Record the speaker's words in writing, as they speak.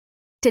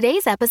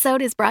Today's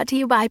episode is brought to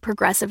you by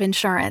Progressive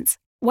Insurance.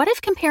 What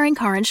if comparing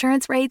car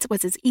insurance rates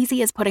was as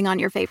easy as putting on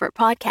your favorite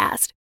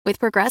podcast? With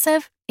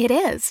Progressive, it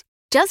is.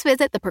 Just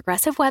visit the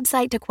Progressive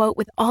website to quote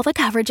with all the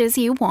coverages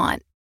you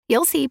want.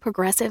 You'll see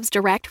Progressive's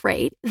direct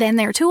rate, then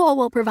their tool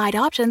will provide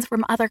options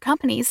from other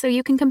companies so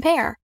you can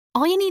compare.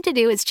 All you need to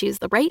do is choose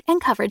the rate and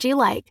coverage you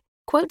like.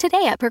 Quote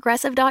today at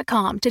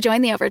Progressive.com to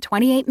join the over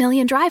 28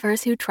 million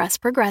drivers who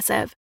trust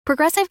Progressive.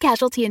 Progressive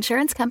Casualty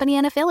Insurance Company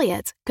and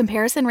Affiliates.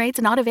 Comparison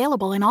rates not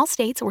available in all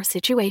states or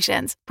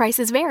situations.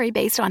 Prices vary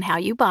based on how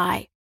you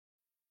buy.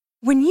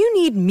 When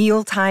you need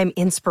mealtime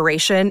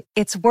inspiration,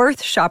 it's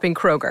worth shopping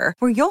Kroger,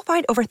 where you'll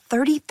find over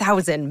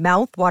 30,000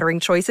 mouth-watering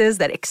choices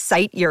that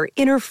excite your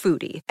inner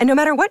foodie. And no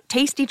matter what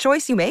tasty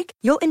choice you make,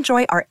 you'll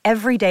enjoy our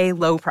everyday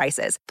low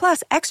prices,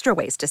 plus extra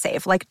ways to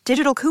save, like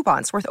digital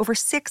coupons worth over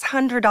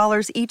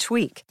 $600 each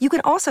week. You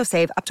can also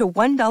save up to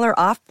 $1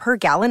 off per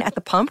gallon at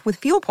the pump with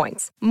fuel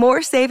points.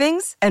 More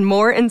savings and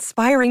more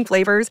inspiring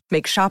flavors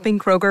make shopping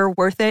Kroger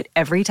worth it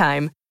every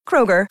time.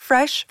 Kroger,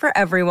 fresh for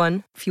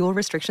everyone. Fuel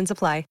restrictions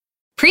apply.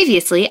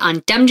 Previously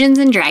on Dungeons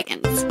and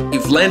Dragons.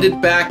 You've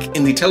landed back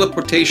in the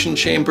teleportation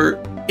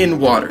chamber in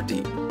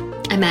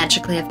Waterdeep. I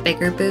magically have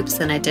bigger boobs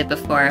than I did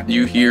before.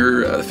 You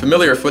hear the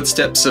familiar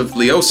footsteps of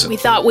Leosa. We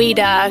thought we'd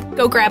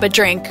go grab a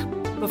drink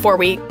before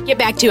we get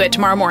back to it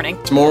tomorrow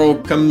morning. Tomorrow,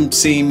 come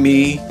see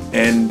me,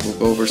 and we'll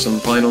go over some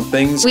final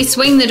things. We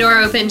swing the door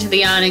open to the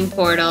yawning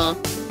portal,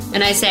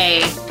 and I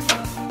say,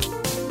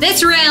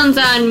 "This round's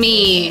on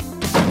me."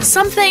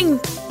 Something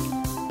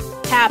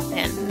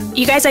happened.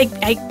 You guys, I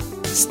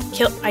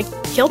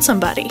killed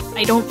somebody.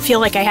 I don't feel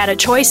like I had a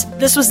choice.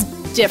 This was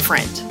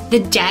different. The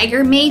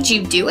dagger made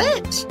you do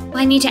it? Well,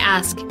 I need to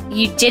ask,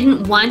 you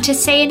didn't want to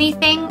say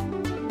anything,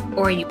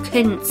 or you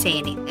couldn't say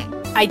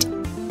anything? I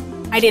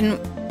didn't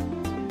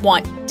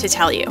want to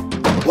tell you.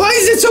 Why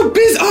is it so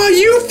busy? Oh,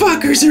 you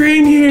fuckers are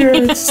in here.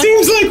 It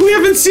seems like we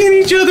haven't seen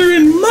each other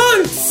in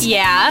months.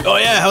 Yeah. Oh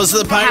yeah, how's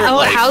the pirate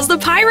life? How's the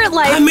pirate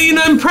life? I mean,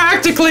 I'm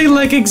practically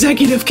like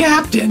executive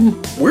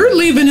captain. We're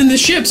leaving in the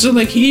ship, so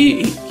like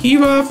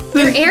heave off the...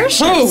 They're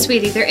airships,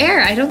 sweetie. They're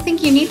air. I don't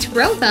think you need to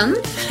row them.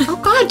 Oh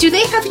God, do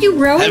they have you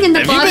rowing in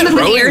the bottom of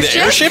an airship? The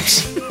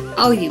airships?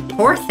 Oh, you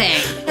poor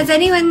thing. Has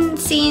anyone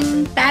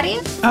seen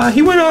Thaddeus?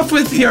 He went off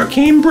with the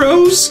Arcane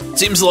Bros.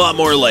 Seems a lot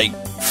more like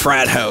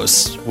frat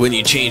house when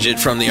you change it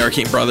from the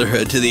Arcane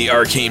Brotherhood to the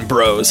Arcane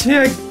Bros.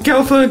 Yeah,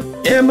 Gelfa,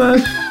 Emma...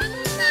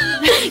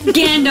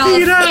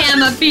 Gandalf,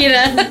 Emma,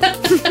 Peta.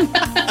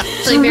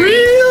 It's a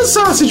real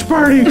sausage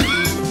party.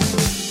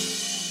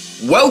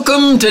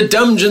 Welcome to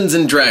Dungeons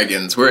and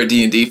Dragons. We're a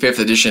D&D 5th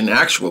edition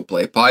actual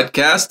play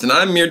podcast, and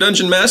I'm your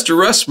Dungeon Master,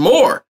 Russ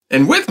Moore.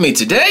 And with me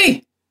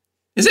today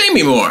is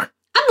Amy Moore.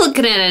 I'm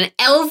looking at an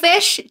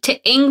Elvish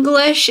to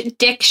English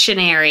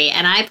dictionary,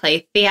 and I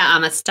play Thea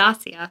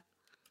Anastasia.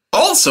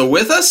 Also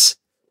with us,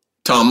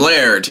 Tom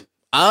Laird.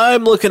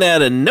 I'm looking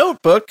at a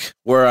notebook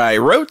where I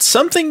wrote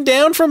something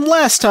down from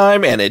last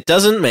time, and it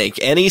doesn't make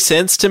any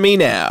sense to me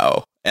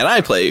now. And I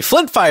play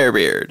Flint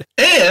Firebeard.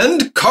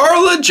 And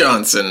Carla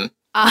Johnson.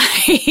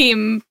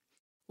 I'm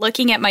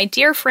looking at my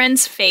dear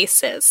friends'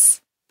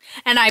 faces,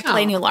 and I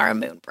play Nulara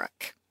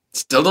Moonbrook.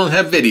 Still don't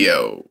have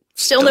video.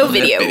 Still no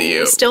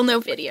video. Still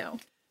no video.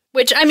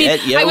 Which, I mean,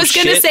 I was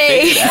going to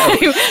say,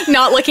 I'm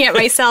not looking at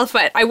myself,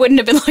 but I wouldn't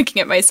have been looking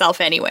at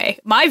myself anyway.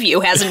 My view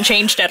hasn't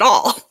changed at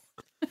all.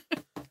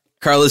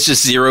 Carla's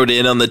just zeroed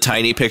in on the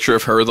tiny picture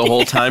of her the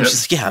whole time.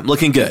 She's like, yeah, I'm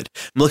looking good.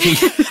 I'm looking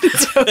good.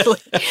 Totally.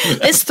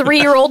 This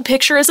 3-year-old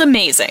picture is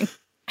amazing.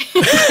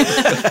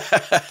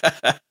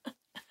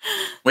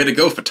 Way to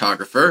go,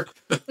 photographer.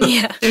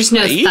 Yeah. There's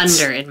no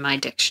thunder in my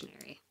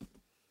dictionary.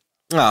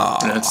 Oh,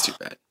 that's too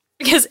bad.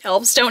 Because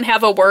elves don't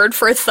have a word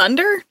for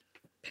thunder?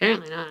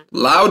 Apparently not.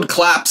 Loud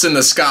claps in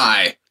the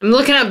sky. I'm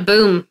looking up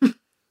boom.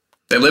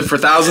 They live for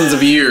thousands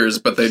of years,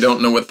 but they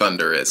don't know what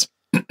thunder is.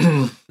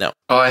 No.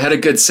 Oh, I had a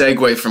good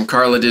segue from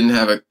Carla didn't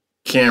have a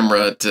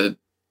camera to...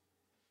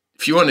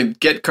 If you want to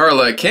get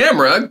Carla a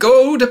camera,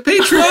 go to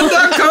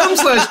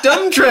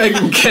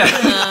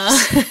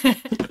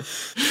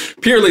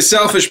patreon.com/dumbdragoncast. Purely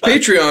selfish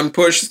Patreon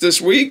push this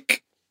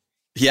week.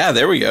 Yeah,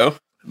 there we go.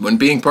 When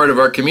being part of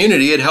our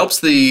community, it helps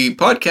the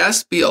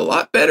podcast be a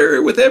lot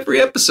better with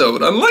every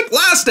episode, unlike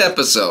last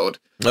episode.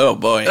 Oh,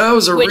 boy. That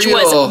was Which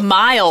was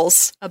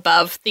miles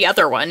above the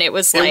other one. It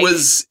was like...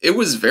 It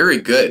was very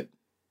good.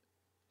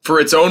 For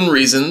its own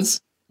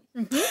reasons.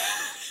 Mm-hmm.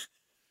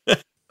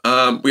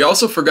 We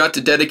also forgot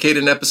to dedicate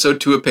an episode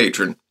to a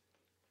patron,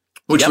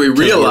 which we we're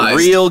realized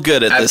real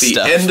good at this the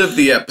stuff. end of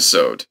the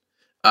episode.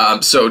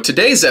 So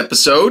today's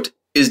episode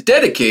is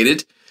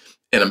dedicated,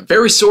 and I'm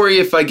very sorry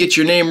if I get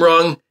your name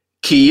wrong,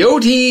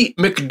 Coyote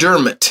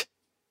McDermott.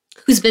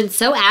 Who's been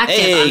so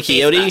active on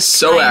Coyote. Facebook.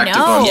 So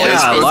active on Yeah,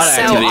 Facebook. a lot of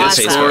activity on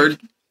awesome. Facebook.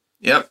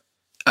 Yep.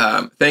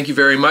 Thank you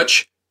very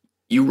much.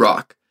 You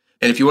rock.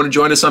 And if you want to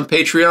join us on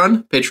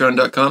Patreon,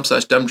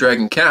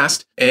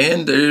 patreon.com/dumbdragoncast,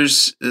 and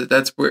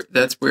that's where it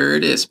is. Where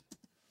it is.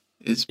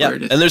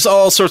 And there's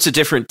all sorts of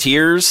different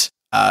tiers.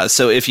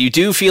 So if you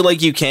do feel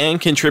like you can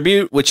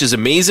contribute, which is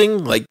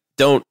amazing, like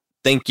don't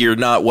think you're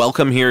not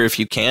welcome here if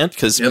you can't,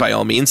 because by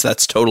all means,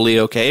 that's totally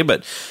okay.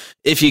 But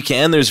if you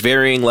can, there's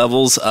varying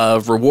levels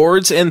of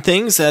rewards and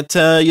things that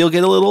you'll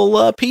get a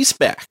little piece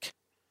back.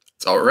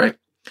 It's all right.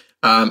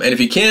 And if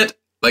you can't,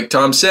 like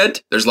Tom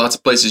said, there's lots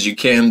of places you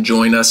can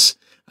join us.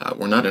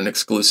 We're not an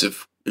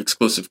exclusive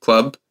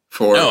club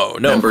for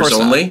members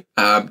only.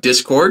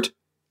 Discord.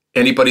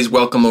 Anybody's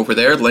welcome over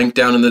there. Link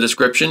down in the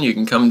description. You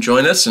can come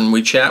join us and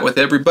we chat with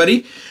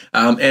everybody.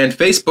 And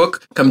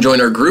Facebook, come join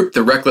our group,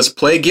 the Reckless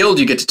Play Guild.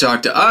 You get to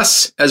talk to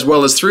us, as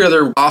well as 3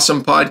 other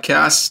awesome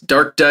podcasts,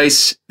 Dark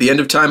Dice, The End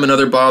of Time and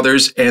Other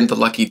Bothers, and The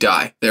Lucky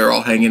Die. They're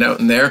all hanging out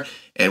in there,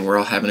 and we're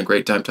all having a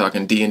great time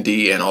talking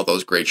D&D and all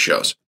those great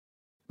shows.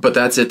 But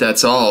that's it.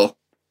 That's all.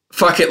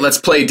 Fuck it. Let's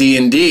play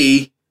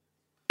D&D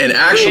and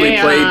actually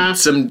play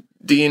some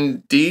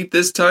D&D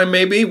this time,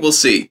 maybe? We'll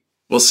see.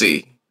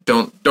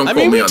 Don't quote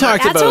me on that.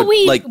 Talked about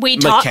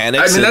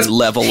mechanics and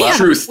level up.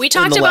 Truth. We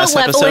talked about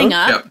leveling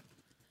up. Yep.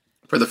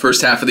 For the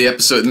first half of the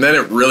episode, and then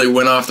it really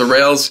went off the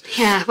rails.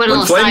 Yeah, went a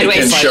little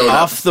sideways.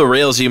 Off the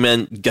rails, you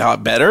meant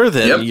got better?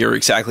 Then you're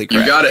exactly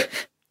correct. You got it.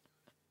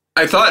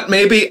 I thought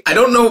maybe, I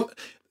don't know.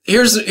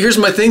 Here's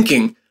my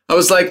thinking. I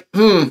was like,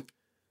 I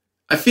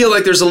feel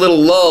like there's a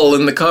little lull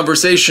in the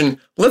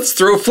conversation. Let's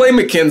throw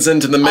Flamekins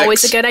into the mix.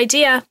 Always a good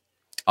idea.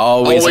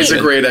 Always a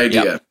great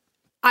idea. Yep.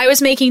 I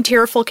was making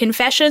tearful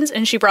confessions,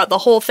 and she brought the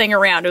whole thing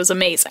around. It was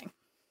amazing.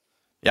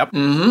 Yep.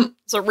 Mm-hmm.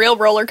 It's a real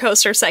roller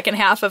coaster second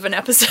half of an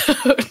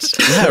episode.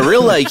 Yeah,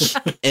 real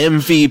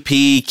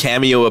MVP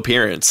cameo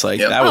appearance.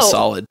 That was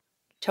solid.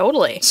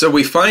 Totally. So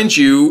we find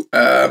you.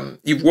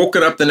 You've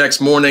woken up the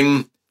next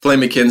morning.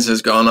 Flamekins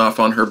has gone off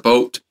on her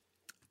boat,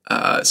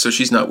 so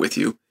she's not with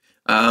you.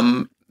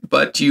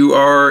 But you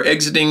are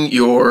exiting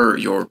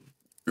your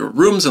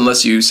rooms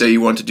unless you say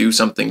you want to do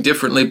something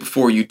differently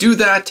before you do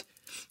that.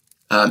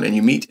 And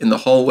you meet in the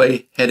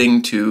hallway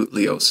heading to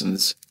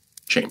Leosin's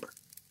chamber.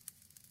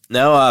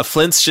 No,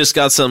 Flint's just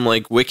got some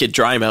wicked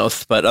dry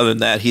mouth, but other than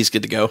that, he's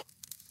good to go.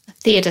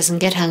 Thea doesn't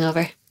get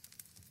hungover.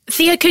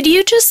 Thea, could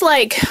you just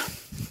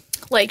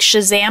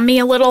Shazam me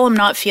a little? I'm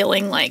not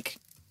feeling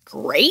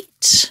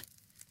great.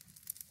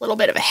 A little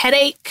bit of a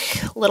headache,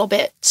 a little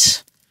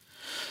bit.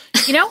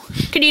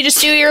 Could you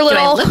just do your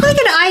little... Do I look like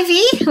an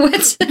IV?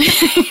 What's...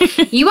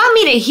 You want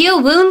me to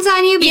heal wounds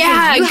on you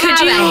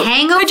because you have a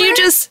hangover? Could you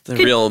just...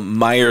 Real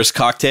Myers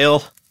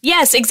cocktail?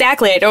 Yes,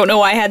 exactly. I don't know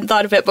why I hadn't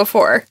thought of it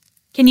before.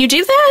 Can you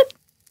do that?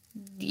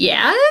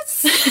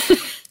 Yes.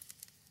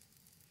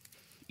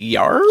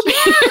 Yarb?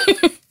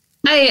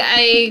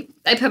 I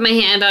put my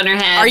hand on her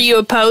head. Are you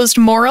opposed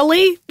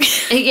morally?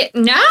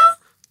 No.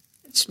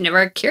 It's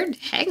never cured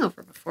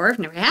hangover before. I've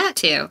never had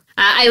to.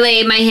 I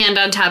lay my hand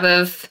on top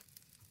of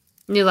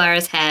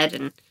Nulara's head,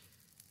 and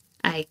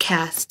I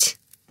cast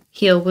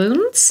Heal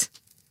Wounds.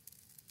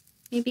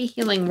 Maybe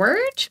Healing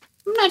Word?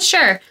 I'm not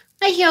sure.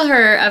 I heal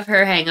her of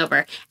her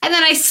hangover. And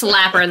then I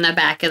slap her in the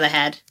back of the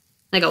head.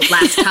 I go,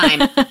 last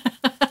time.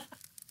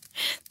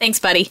 Thanks,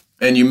 buddy.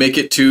 And you make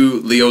it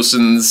to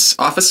Leosin's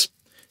office.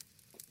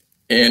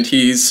 And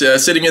he's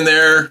sitting in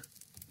there,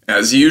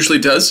 as he usually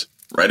does,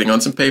 writing on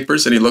some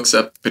papers. And he looks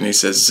up and he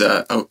says,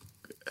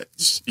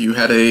 you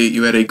had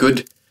a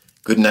good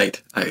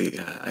night,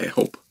 I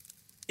hope.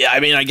 Yeah, I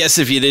mean, I guess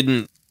if you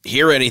didn't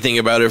hear anything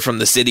about it from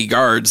the city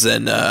guards,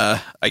 then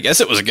I guess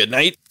it was a good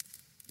night.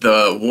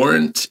 The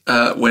warrant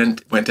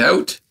went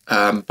out,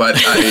 but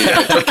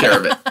I took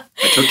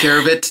care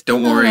of it.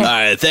 Don't worry.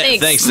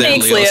 Thanks,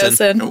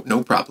 Leosin.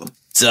 No problem.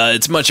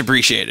 It's much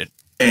appreciated.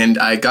 And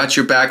I got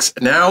your backs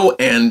now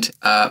and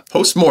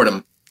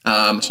post-mortem.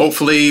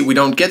 Hopefully we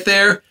don't get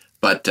there,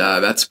 but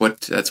that's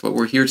what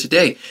we're here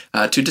today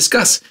to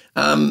discuss.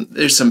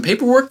 There's some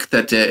paperwork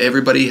that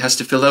everybody has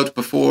to fill out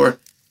before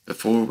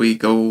we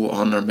go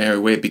on our merry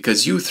way,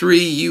 because you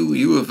three,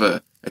 you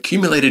have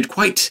accumulated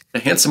quite a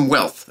handsome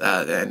wealth,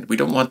 and we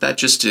don't want that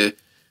just to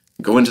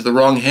go into the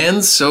wrong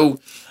hands. So,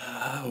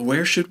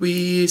 where should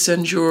we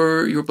send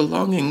your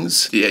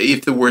belongings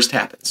if the worst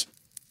happens?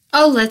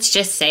 Oh, let's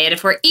just say it.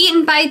 If we're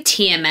eaten by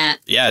Tiamat.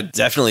 Yeah, it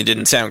definitely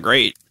didn't sound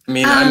great. I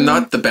mean, I'm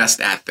not the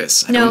best at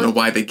this. I don't know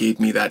why they gave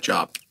me that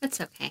job. That's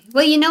okay.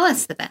 Well, you know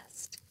us the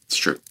best. It's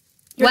true.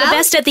 You're the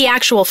best at the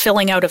actual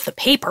filling out of the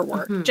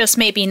paperwork. Mm-hmm. Just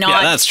maybe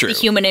not the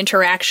human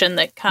interaction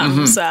that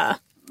comes. Yeah,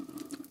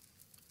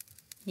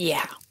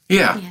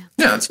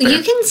 that's fair.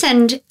 You can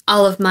send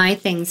all of my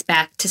things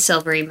back to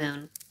Silvery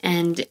Moon,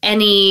 and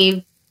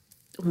any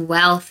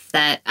wealth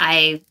that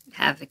I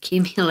have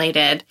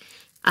accumulated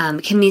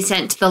can be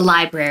sent to the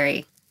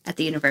library at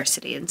the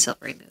university in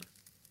Silvery Moon.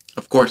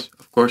 Of course.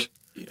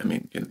 I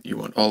mean, you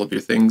want all of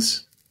your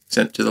things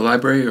sent to the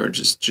library, or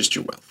just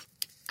your wealth?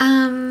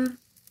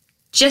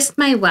 Just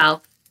my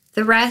wealth.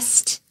 The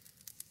rest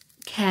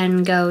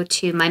can go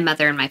to my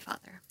mother and my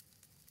father.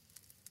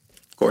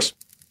 Of course.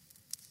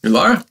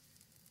 Nulara?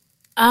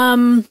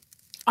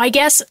 I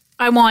guess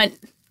I want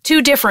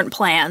 2 different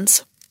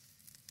plans.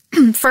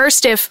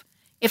 First, if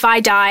I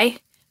die,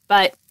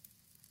 but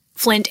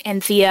Flint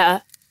and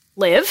Thea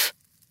live,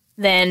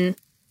 then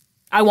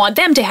I want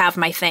them to have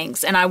my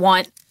things, and I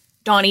want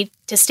Donnie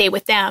to stay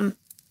with them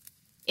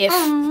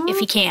if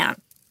he can.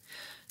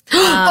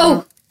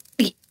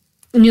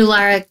 New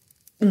Lara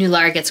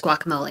gets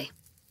guacamole.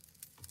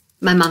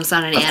 My mom's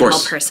not an animal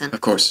person.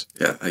 Of course.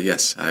 Yeah.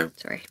 Yes.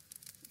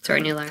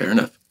 Sorry, New Lara. Fair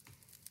enough.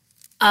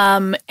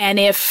 And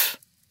if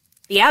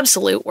the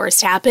absolute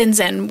worst happens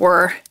and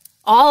we're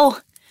all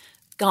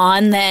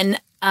gone, then,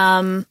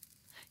 I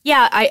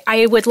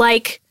would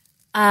like,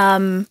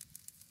 all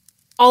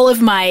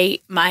of my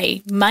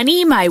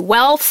money, my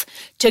wealth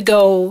to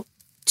go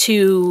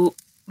to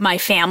my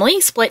family,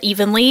 split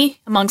evenly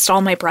amongst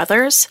all my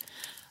brothers,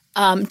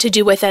 to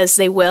do with as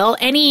they will.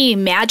 Any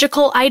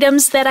magical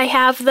items that I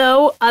have,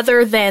 though,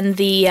 other than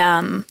the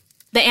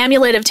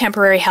amulet of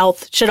temporary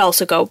health, should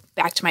also go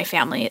back to my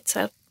family. It's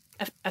a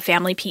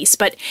family piece.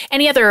 But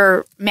any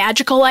other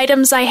magical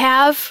items I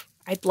have,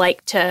 I'd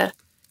like to,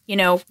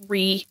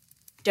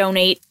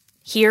 redonate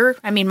here.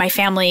 I mean, my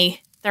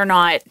family, they're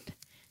not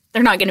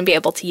going to be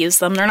able to use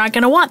them. They're not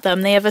going to want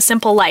them. They have a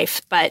simple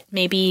life, but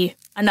maybe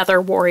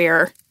another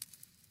warrior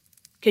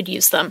could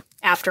use them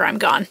after I'm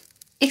gone.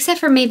 Except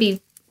for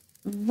maybe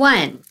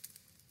one.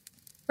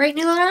 Right,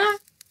 New Lara?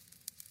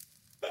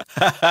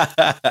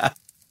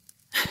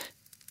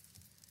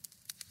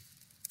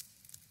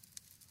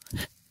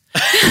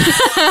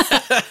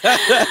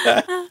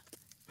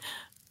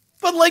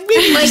 But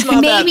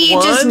maybe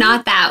just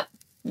not that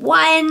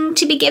one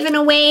to be given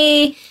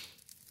away.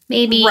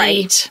 Maybe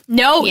right.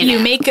 No, you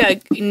make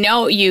a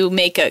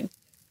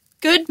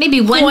good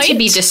maybe one point. To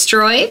be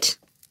destroyed.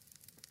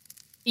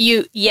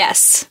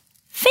 Yes.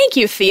 Thank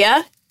you,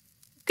 Thea.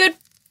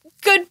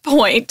 Good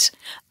point.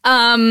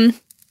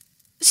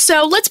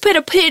 So let's put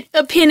a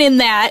pin in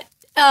that.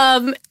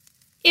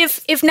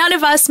 If none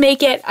of us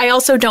make it, I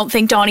also don't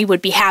think Donnie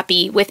would be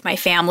happy with my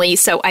family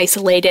so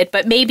isolated.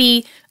 But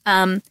maybe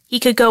he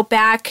could go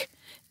back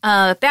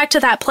to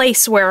that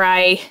place where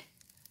I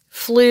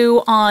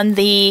flew on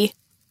the.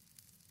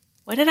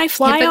 What did I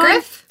fly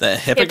Hippogriff? on? The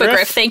hippogriff?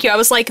 Hippogriff, thank you. I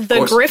was like, the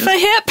Griffa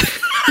hip?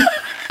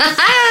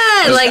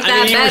 I like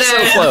that you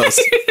better. were so close.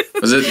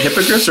 Was it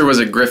hippogriffs or was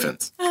it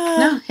griffins?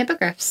 No,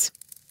 hippogriffs.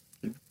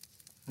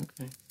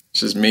 Okay. It's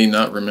just me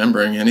not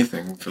remembering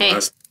anything for the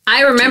last.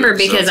 I remember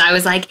because I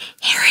was like,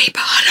 Harry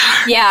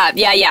Potter. Yeah.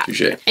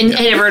 Touché. And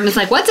everyone was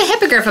like, what's a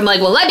hippogriff? I'm like,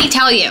 well, let me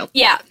tell you.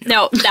 Yeah,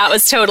 no, that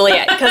was totally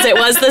it. Because it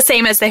was the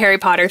same as the Harry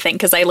Potter thing,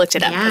 because I looked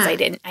it up, because I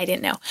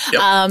didn't know.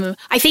 Yep.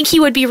 I think he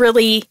would be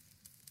really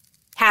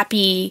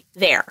happy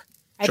there.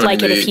 I'd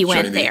like it if he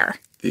went there.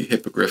 The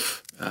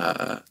hippogriff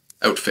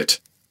outfit.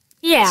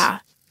 Yeah.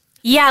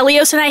 Yeah,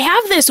 Leos, and I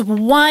have this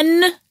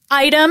one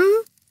item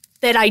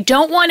that I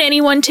don't want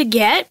anyone to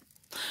get.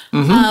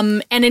 Mm-hmm.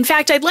 And in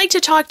fact, I'd like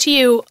to talk to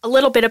you a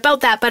little bit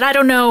about that, but I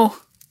don't know.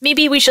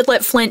 Maybe we should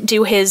let Flint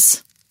do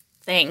his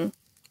thing.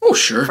 Oh,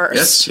 sure.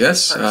 First.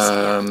 Yes.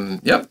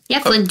 Yep. Yeah,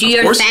 Flint, do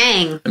your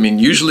thing. I mean,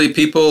 usually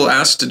people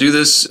ask to do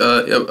this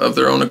of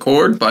their own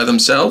accord by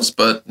themselves,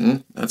 but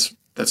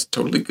that's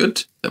totally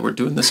good that we're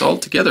doing this all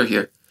together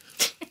here.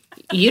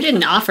 You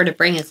didn't offer to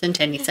bring us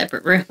into any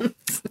separate rooms.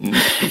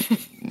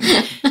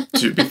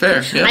 To be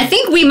fair, yeah. I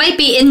think we might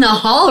be in the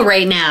hall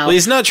right now. Well,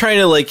 he's not trying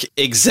to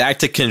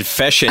exact a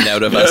confession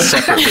out of us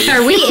separately.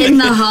 Are we in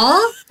the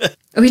hall?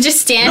 Are we just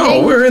standing?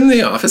 No, we're in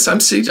the office. I'm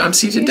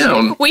seated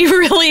down. We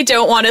really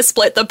don't want to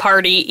split the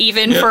party,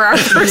 even for our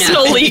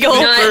personal legal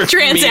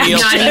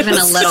transactions. Not even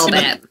a little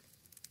bit.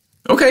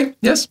 Okay.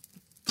 Yes,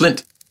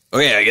 Flint.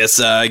 Okay, I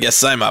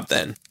guess I'm up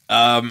then.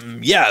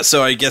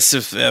 So I guess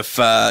if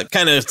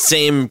kind of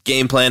same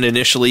game plan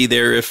initially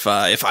there. If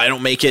I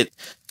don't make it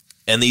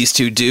and these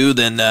two do,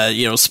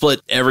 then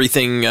split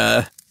everything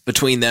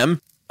between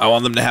them. I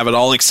want them to have it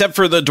all except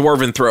for the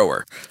dwarven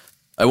thrower.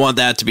 I want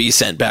that to be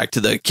sent back to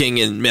the king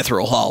in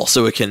Mithril Hall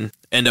so it can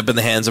end up in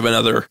the hands of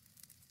another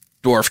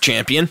dwarf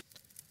champion.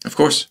 Of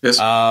course, yes.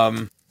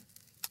 And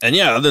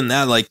yeah, other than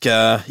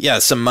that,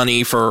 some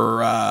money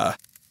for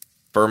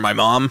my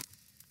mom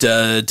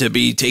to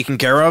be taken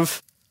care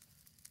of.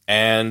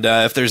 And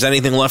if there's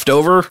anything left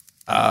over,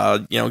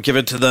 give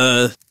it to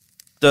the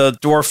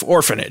dwarf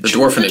orphanage. The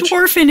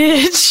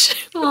dwarfenage.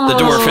 The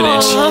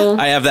dwarfenage.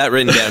 I have that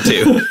written down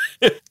too.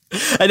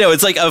 I know,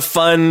 it's like a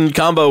fun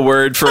combo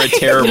word for a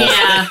terrible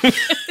thing.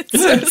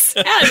 It's so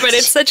sad, but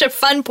it's such a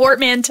fun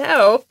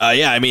portmanteau.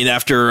 I mean,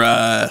 after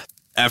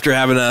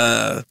having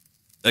a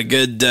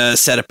good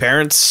set of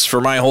parents for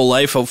my whole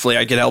life, hopefully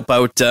I could help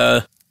out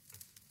a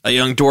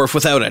young dwarf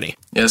without any.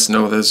 Yes,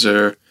 no, those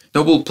are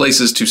noble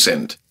places to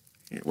send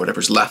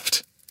whatever's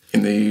left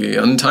in the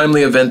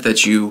untimely event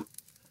that you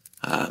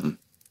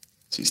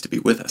cease to be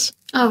with us.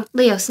 Oh,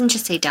 Leo, since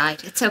just say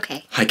died. It's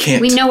okay. I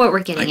can't. We know what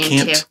we're getting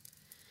into.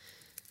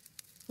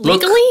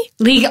 Legally?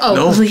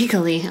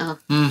 Legally.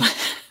 Oh.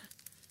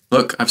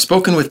 Look, I've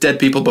spoken with dead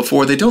people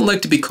before. They don't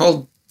like to be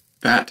called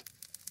that.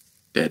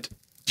 Dead.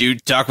 Do you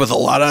talk with a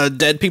lot of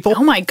dead people?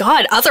 Oh my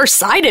god, other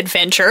side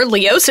adventure.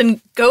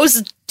 Leosin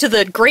goes to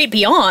the great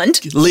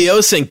beyond.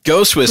 Leosin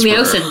Ghost Whisperer.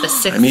 Leosin, the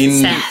sixth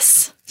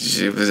sense.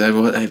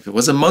 I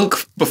was a monk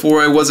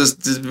before I was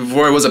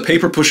a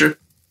paper pusher.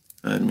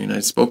 I mean, I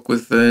spoke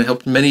with,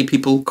 helped many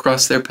people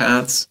cross their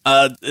paths.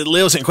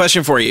 Leosin,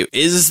 question for you.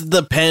 Is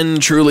the pen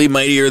truly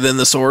mightier than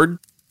the sword?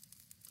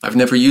 I've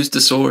never used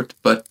a sword,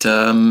 but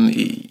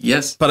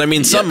yes. But I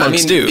mean, some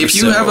monks do. If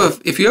you have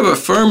a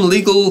firm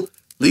legal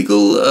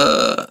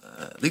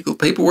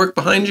paperwork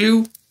behind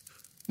you,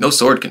 no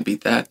sword can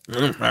beat that.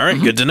 All right,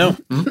 good to know.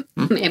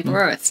 May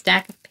borrow a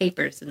stack of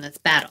papers in this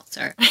battle,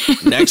 sir.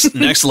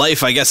 Next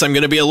life, I guess I'm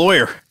going to be a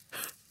lawyer.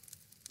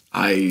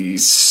 I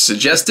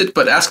suggest it,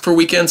 but ask for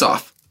weekends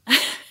off.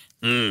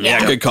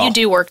 Yeah, good call. You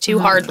do work too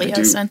hard,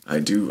 Leosin. I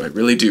do. I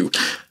really do.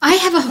 I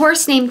have a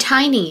horse named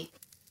Tiny.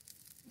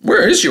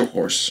 Where is your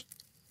horse?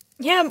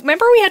 Yeah,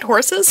 remember we had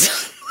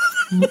horses?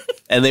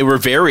 And they were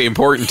very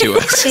important to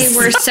us. They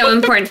were so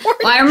important. Well,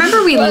 I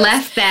remember we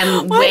left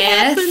them What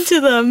happened with...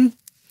 to them?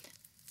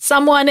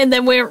 Someone, and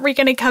then we're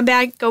going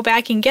to go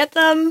back and get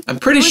them? I'm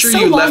pretty It was sure so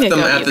you long left them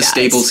ago, at you the guys.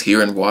 stables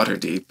here in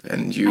Waterdeep,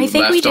 and you I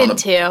think left we did on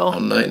too.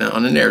 on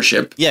an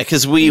airship. Yeah,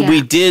 because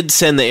we did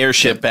send the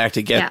airship back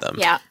to get them.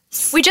 Yeah.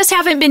 We just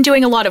haven't been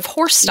doing a lot of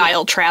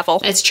horse-style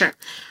travel. It's true.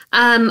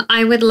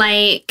 I would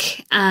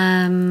like...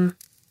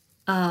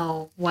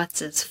 what's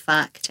his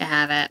fuck to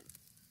have it?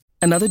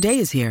 Another day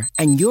is here,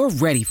 and you're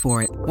ready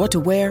for it. What to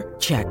wear?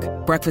 Check.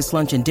 Breakfast,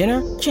 lunch, and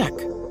dinner? Check.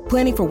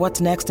 Planning for what's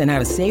next and how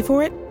to save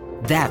for it?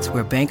 That's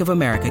where Bank of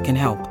America can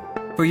help.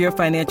 For your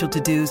financial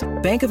to-dos,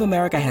 Bank of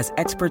America has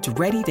experts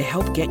ready to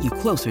help get you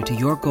closer to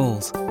your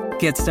goals.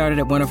 Get started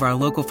at one of our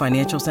local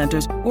financial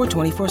centers or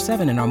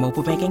 24/7 in our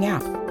mobile banking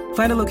app.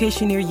 Find a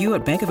location near you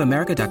at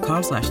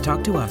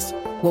bankofamerica.com/talktous.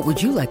 What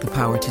would you like the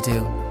power to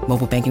do?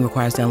 Mobile banking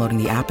requires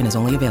downloading the app and is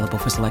only available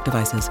for select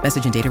devices.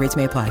 Message and data rates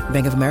may apply.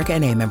 Bank of America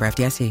N.A., member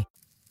FDIC.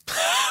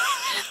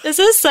 This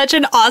is such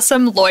an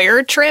awesome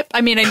lawyer trip.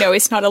 I mean, I know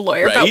he's not a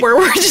lawyer, Right? but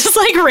we're just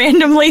like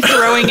randomly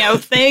throwing out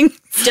things.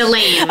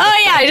 Delane.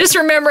 Oh, yeah, I just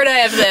remembered I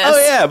have this.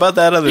 Oh, yeah, about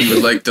that other Would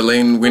thing. like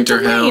Delane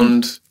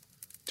Winterhound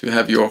to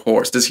have your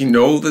horse. Does he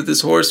know that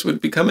this horse would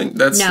be coming?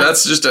 That's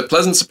just a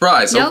pleasant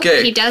surprise. Nope,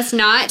 Okay. he does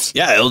not.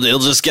 Yeah, he'll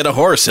just get a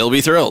horse. He'll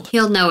be thrilled.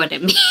 He'll know what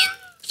it means.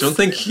 Don't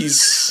think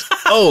he's...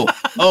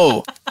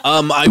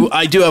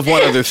 I do have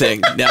one other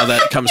thing now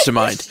that comes to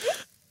mind.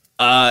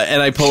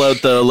 And I pull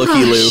out the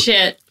Looky Loo.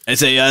 Shit. I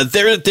say,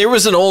 there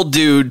was an old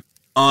dude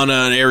on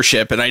an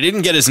airship, and I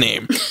didn't get his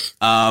name.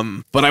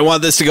 But I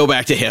want this to go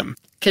back to him.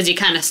 Because you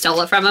kind of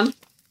stole it from him?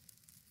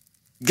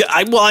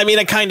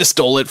 I kind of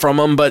stole it from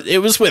him, but it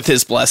was with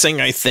his blessing,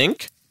 I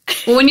think.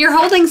 Well, when you're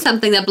holding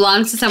something that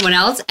belongs to someone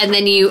else and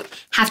then you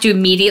have to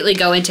immediately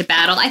go into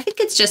battle, I think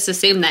it's just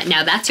assumed that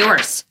now that's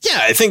yours. Yeah,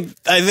 I think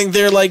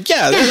they're like,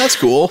 yeah, that's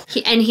cool.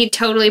 He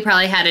totally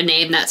probably had a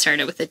name that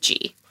started with a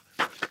G.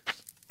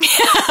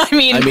 I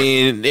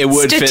mean, it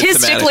would fit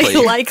statistically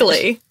thematically.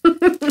 likely.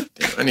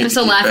 I'm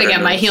still laughing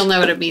at my he'll know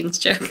what it means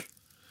joke.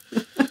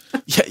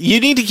 Yeah, you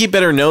need to keep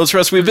better notes,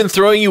 Russ. We've been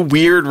throwing you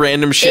weird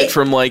random shit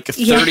from like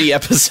 30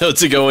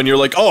 episodes ago, and you're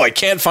like, oh, I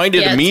can't find it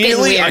Yeah, it's getting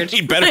immediately. I weird.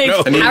 need better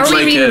notes. I need How are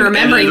we even an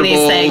remembering these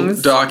editable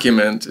things?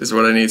 document is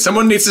what I need.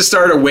 Someone needs to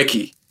start a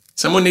wiki.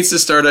 Someone needs to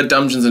start a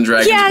Dungeons and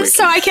Dragons Yeah, wiki.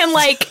 so I can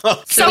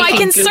so we I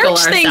can can Google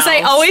search things. I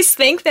ourselves. always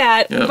think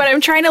that, Yeah. but I'm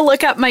trying to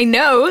look up my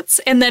notes,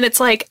 and then it's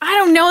like, I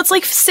don't know, it's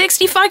like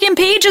 60 fucking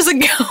pages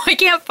ago. I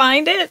can't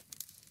find it.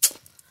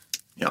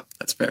 Yeah,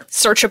 that's fair.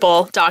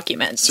 Searchable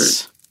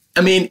documents. I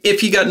mean,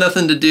 if you got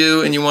nothing to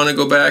do and you want to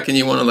go back and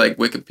you want to like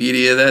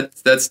Wikipedia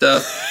that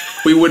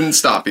stuff, we wouldn't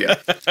stop you.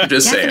 I'm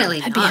just Definitely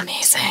That'd be not.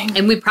 amazing.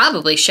 And we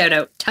probably shout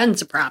out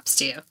tons of props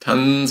to you. saying.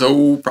 Tons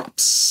of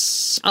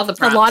props. All the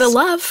props. A lot of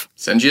love.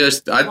 Send you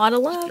A lot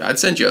of love. I'd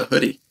send you a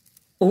hoodie.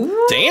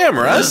 Damn,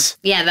 Russ.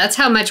 Yeah, that's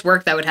how much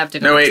work that would have to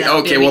be. No, wait. That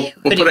would be Okay, we'll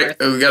put hoodie worth.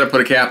 we got to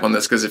put a cap on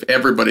this because if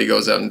everybody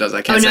goes out and does,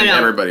 I can't send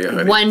everybody a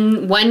hoodie.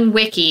 One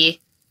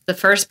wiki. The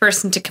first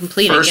person to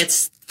complete it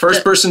gets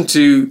First person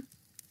to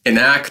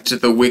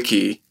enact the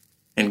wiki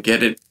and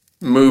get it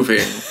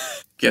moving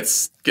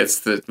gets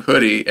the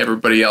hoodie.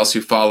 Everybody else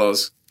who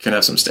follows can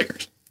have some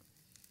stickers.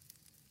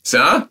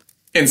 So,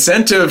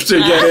 incentive to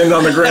get in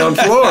on the ground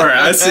floor.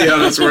 I see how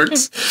this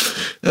works.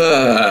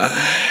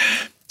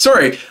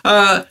 Sorry,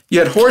 you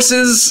had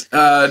horses,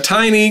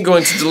 Tiny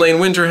going to Delane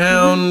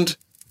Winterhound,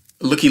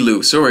 Looky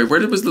Loo. Sorry,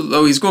 where was the...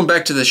 Oh, he's going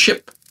back to the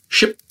ship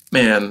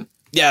man.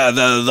 Yeah,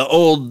 the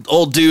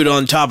old dude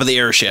on top of the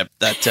airship.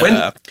 That When-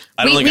 I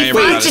don't think we I ever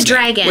fought got to his name.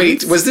 dragons.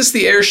 Wait, was this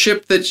the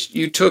airship that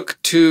you took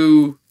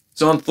to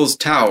Zonthal's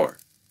tower?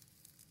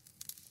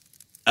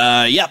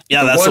 Yeah,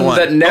 that's the one one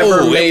that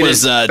never made it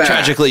was it back.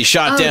 tragically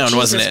shot Oh, down,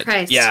 wasn't Jesus it?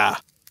 Christ. Yeah.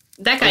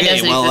 That guy Okay,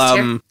 doesn't well, exist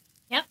here.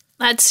 Yep.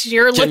 That's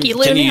your Looky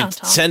Loo can you now,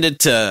 Tom. send it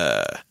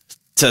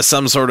to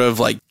some sort of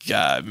like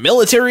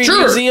military Sure.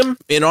 museum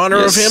in honor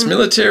Yes, of him?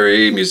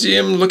 military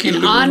museum Looky In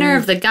Loo. honor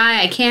of the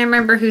guy, I can't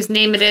remember whose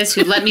name it is,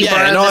 who let me borrow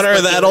Yeah, in this honor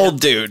of Looky that Loo. old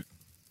dude.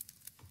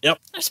 Yep.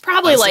 There's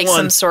probably That's the like one.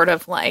 some sort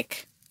of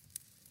like,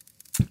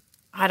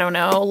 I don't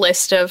know,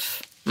 list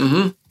of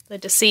the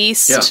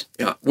deceased.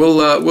 Yeah. We'll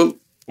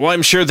Well,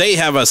 I'm sure they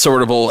have a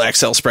sortable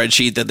Excel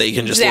spreadsheet that they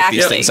can just look these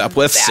Exactly. things up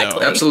with. Exactly.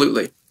 So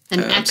absolutely. An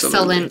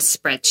Absolutely. excellent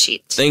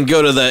spreadsheet. Then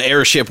go to the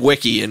airship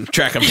wiki and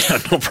track them down,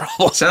 no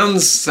problem.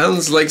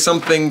 Sounds like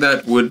something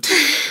that would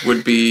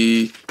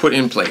be put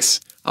in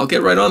place. I'll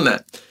get right on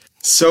that.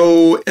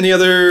 So, any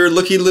other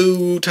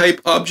looky-loo type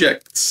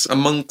objects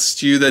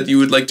amongst you that you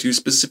would like to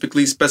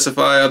specifically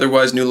specify?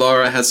 Otherwise, New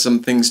Lara has some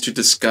things to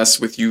discuss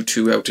with you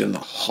two out in the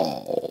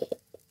hall.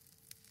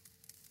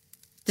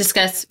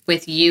 Discuss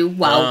with you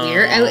while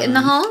we're out in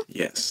the hall?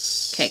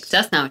 Yes. Okay, 'cause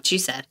that's not what you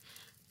said.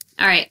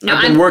 All right. No,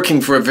 I've been working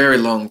for a very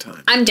long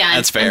time. I'm done.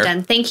 That's fair. I'm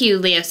done. Thank you,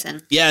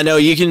 Leosin. Yeah, no,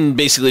 you can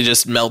basically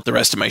just melt the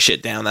rest of my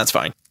shit down. That's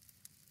fine.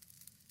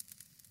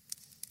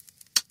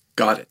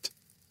 Got it.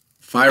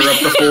 Fire up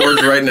the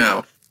forge right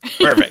now.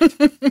 Perfect.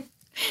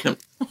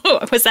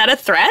 Oh, was that a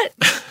threat?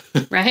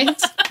 Right?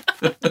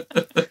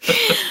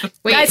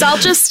 Wait. Guys, I'll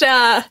just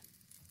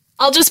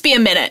be a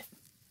minute.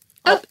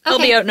 I'll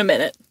be out in a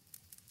minute.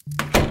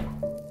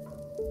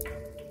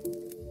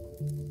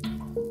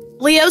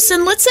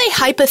 Leosin, let's say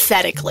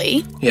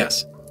hypothetically,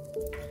 Yes.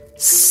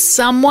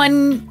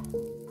 someone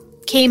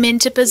came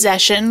into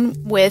possession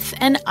with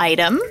an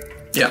item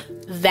Yeah.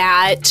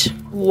 that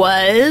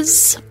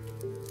was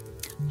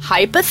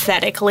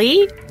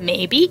hypothetically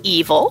maybe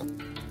evil.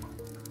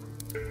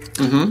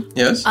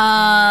 Yes.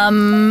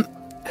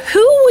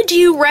 Who would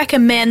you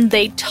recommend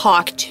they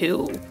talk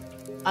to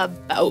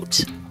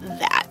about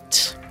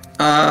that?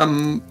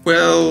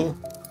 Well,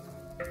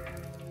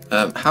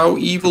 how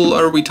evil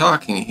are we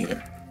talking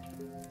here?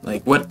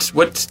 Like, what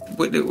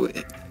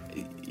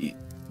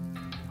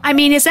I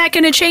mean, is that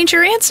going to change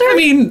your answer? I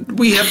mean,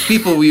 we have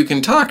people you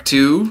can talk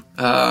to.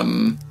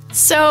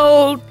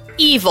 So,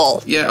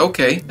 evil. Yeah,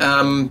 okay.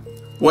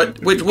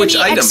 Which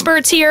Any item?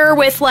 experts here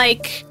with,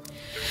 like...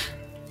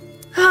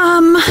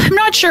 I'm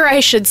not sure I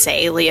should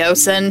say,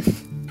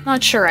 Leosin.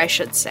 Not sure I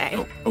should say.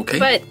 Okay.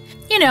 But,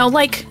 you know,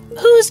 like,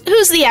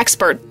 who's the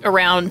expert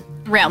around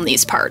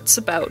these parts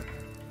about,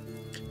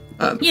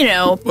 you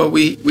know, well,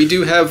 we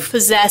do have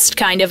possessed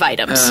kind of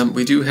items?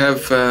 we do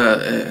have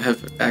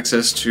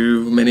access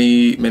to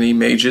many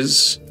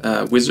mages,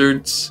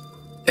 wizards.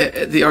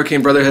 The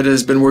Arcane Brotherhood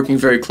has been working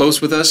very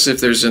close with us. If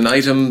there's an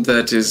item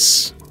that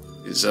is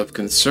of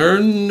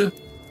concern,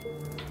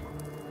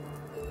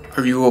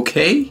 are you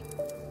okay?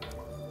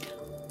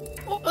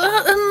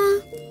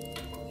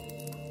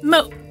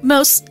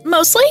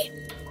 Mostly?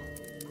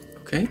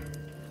 Okay.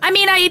 I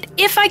mean,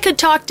 if I could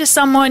talk to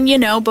someone, you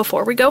know,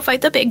 before we go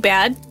fight the big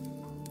bad,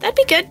 that'd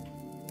be good.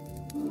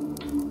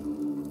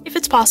 If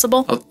it's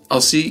possible.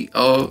 I'll see.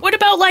 What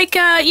about, like,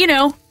 you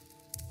know,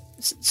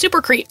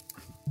 super creep?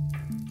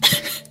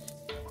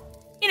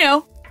 You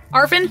know,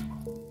 Arvid?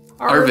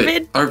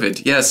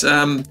 Arvid. Yes.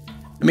 I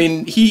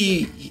mean,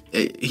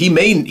 he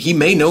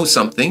may know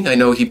something. I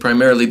know he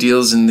primarily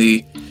deals in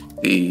the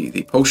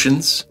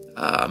potions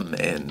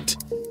and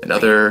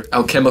other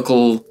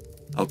alchemical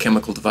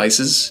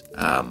devices.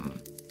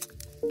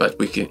 But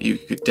you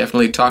could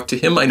definitely talk to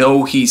him. I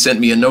know he sent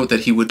me a note that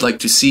he would like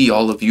to see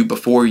all of you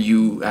before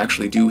you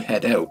actually do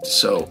head out.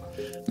 So,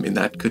 I mean,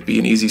 that could be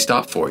an easy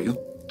stop for you.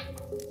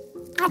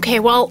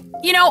 Okay, well,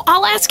 you know,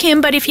 I'll ask him,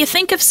 but if you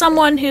think of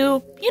someone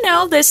who, you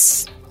know,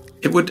 this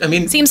It would, I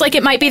mean... seems like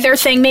it might be their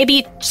thing,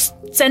 maybe just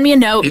send me a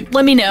note,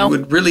 let me know. It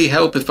would really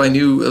help if I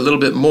knew a little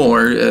bit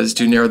more as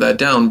to narrow that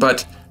down,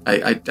 but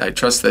I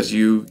trust that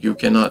you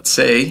cannot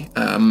say.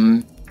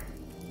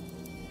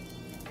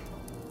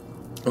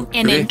 Okay.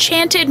 An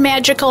enchanted,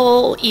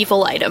 magical,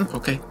 evil item.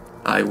 Okay.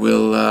 I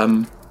will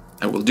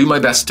do my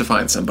best to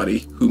find somebody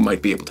who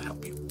might be able to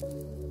help you.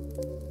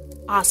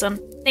 Awesome.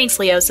 Thanks,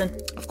 Leosin.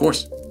 Of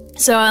course.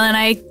 So then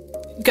I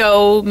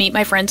go meet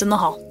my friends in the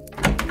hall.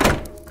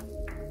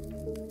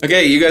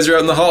 Okay, you guys are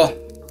out in the hall.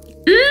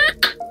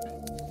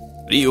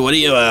 What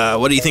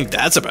do you think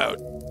that's about?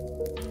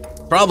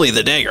 Probably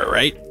the dagger,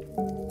 right?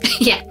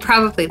 Yeah,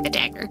 probably the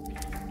dagger.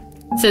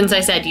 Since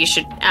I said you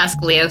should ask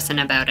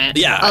Leosin about it.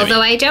 Yeah, Although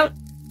I don't...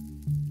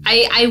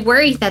 I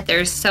worry that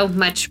there's so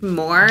much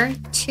more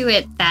to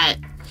it that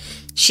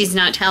she's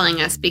not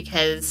telling us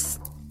because...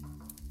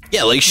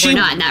 Yeah, like we're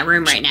not in that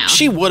room right now.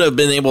 She would have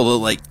been able to,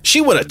 like,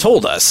 she would have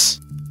told us,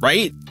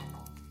 right?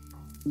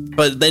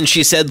 But then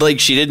she said, like,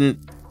 she didn't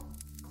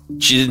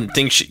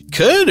think she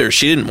could, or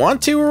she didn't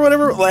want to, or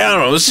whatever. Like, I don't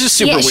know, it was just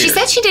super weird. She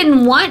said she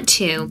didn't want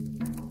to,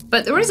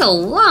 but there was a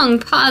long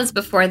pause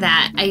before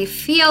that. I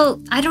feel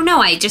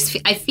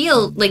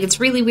like it's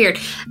really weird.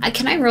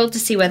 Can I roll to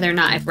see whether or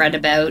not I've read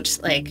about,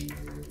 like,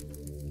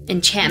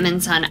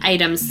 enchantments on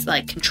items,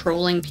 like,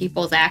 controlling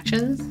people's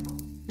actions?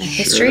 A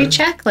history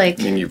check? Like,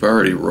 I mean, you've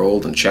already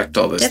rolled and checked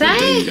all this Did the I?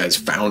 day you guys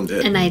found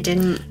it. and I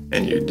didn't...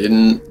 And you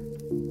didn't...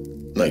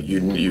 Like,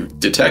 you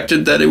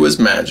detected that it was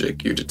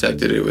magic. You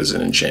detected it was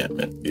an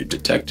enchantment. You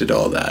detected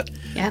all that.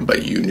 Yeah.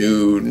 But you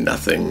knew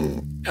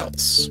nothing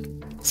else.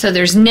 So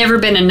there's never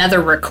been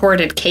another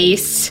recorded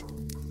case.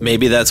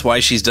 Maybe that's why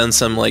she's done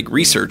some, like,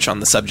 research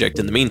on the subject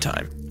in the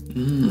meantime.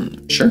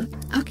 Sure.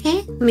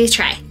 Okay, let me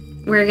try.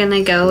 We're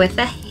gonna go with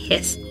a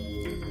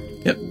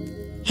Yep.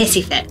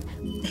 hissy fit.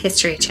 The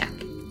history check.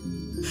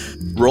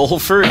 Roll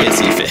for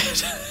hissy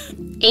fit.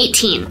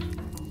 18.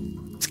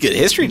 It's a good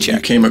history You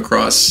check. came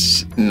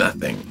across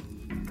nothing.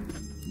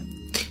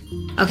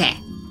 Okay.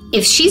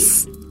 If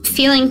she's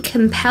feeling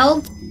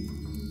compelled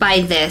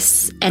by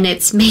this and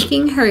it's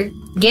making her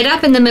get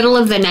up in the middle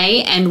of the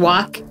night and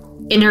walk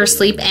in her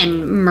sleep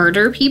and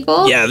murder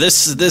people. Yeah,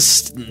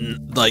 this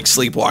like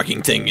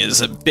sleepwalking thing is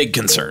a big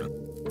concern.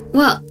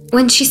 Well,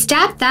 when she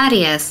stabbed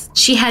Thaddeus,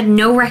 she had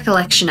no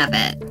recollection of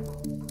it.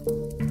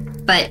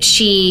 But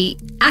she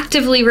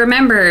actively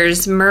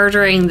remembers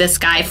murdering this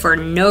guy for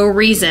no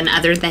reason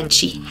other than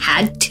she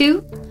had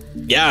to.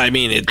 Yeah, I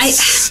mean,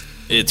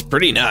 it's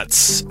pretty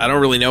nuts. I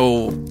don't really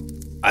know.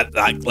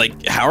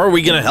 Like, how are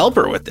we going to help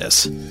her with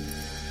this?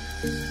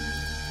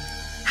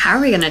 How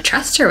are we going to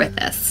trust her with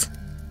this?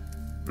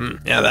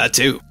 Yeah, that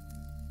too.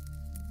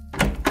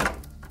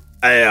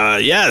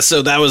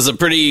 So that was a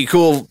pretty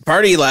cool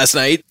party last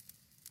night.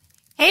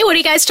 Hey, what are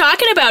you guys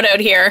talking about out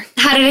here?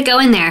 How did it go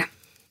in there?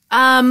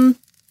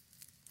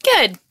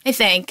 Good, I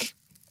think.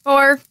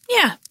 Or,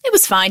 yeah, it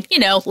was fine. You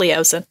know,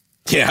 Leosin.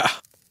 Yeah.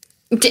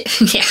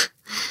 Yeah.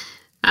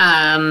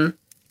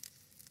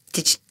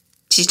 Did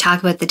you talk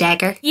about the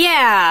dagger?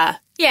 Yeah,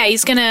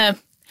 he's gonna...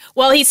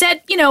 Well, he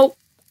said, you know,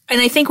 and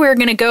I think we were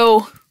gonna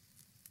go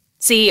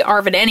see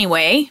Arvid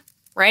anyway,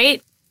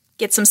 right?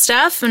 Get some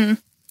stuff, and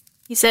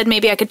he said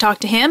maybe I could talk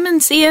to him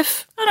and see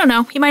if... I don't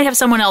know, he might have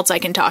someone else I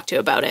can talk to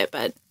about it,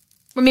 but...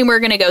 I mean, we're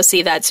gonna go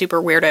see that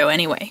super weirdo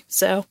anyway,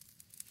 so...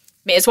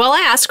 May as well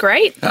ask,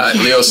 right?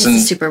 Leosin,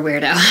 Super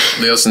weirdo.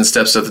 Leosin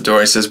steps out the door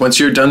and says, once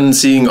you're done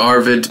seeing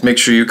Arvid, make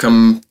sure you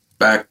come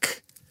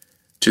back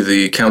to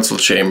the council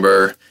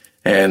chamber,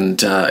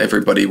 and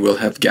everybody will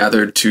have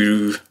gathered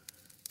to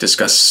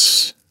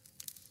discuss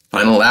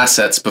final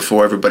assets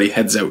before everybody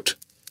heads out.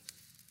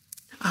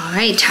 All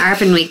right,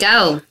 Tarpon, we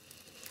go.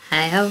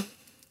 Hi-ho.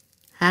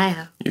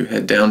 Hi-ho. You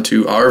head down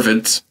to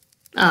Arvid's.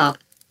 Oh.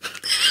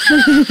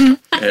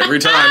 Every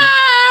time.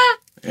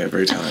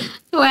 Every time.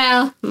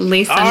 Well, at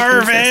least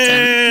I'm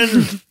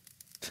consistent.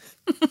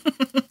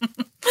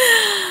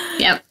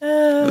 Yep.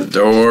 The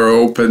door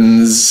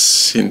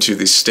opens into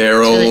the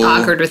sterile... Really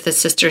awkward with his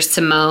sister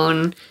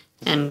Simone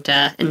and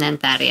then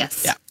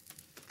Thaddeus. Yeah.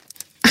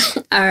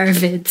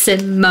 Arvid,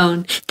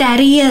 Simone,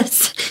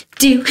 Thaddeus.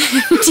 Do.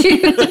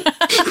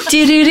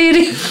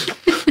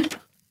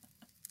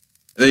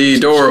 The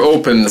door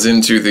opens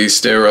into the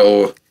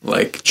sterile,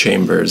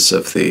 chambers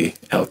of the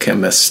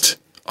alchemist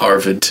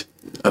Arvid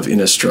of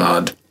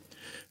Innistrad,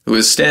 who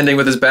is standing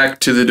with his back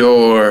to the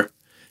door.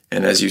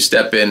 And as you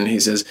step in, he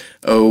says,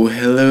 "Oh,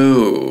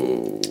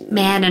 hello."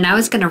 Man, and I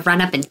was going to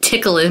run up and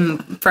tickle him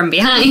from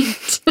behind.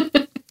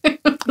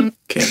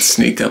 Can't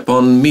sneak up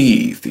on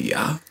me,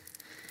 Thea.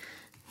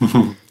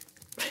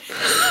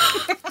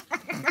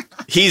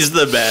 He's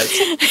the best.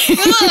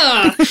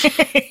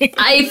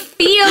 I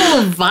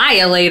feel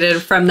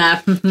violated from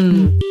that.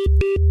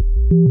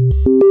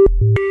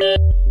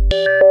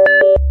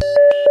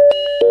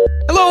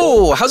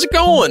 Hello, how's it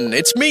going?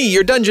 It's me,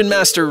 your Dungeon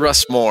Master,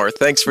 Russ Moore.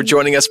 Thanks for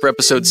joining us for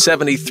episode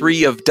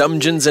 73 of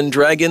Dungeons &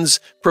 Dragons,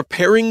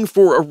 Preparing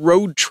for a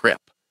Road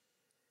Trip.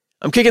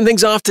 I'm kicking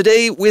things off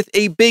today with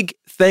a big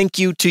thank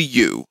you to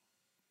you.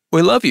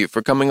 We love you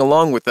for coming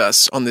along with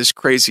us on this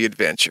crazy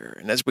adventure,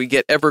 and as we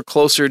get ever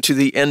closer to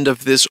the end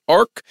of this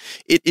arc,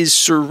 it is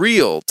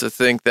surreal to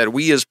think that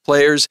we as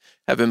players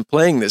have been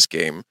playing this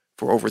game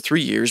for over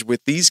 3 years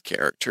with these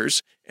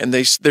characters, and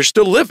they're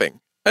still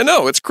living. I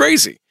know, it's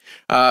crazy.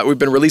 We've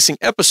been releasing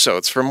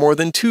episodes for more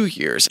than 2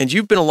 years, and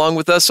you've been along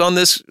with us on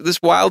this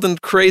wild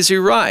and crazy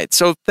ride.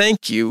 So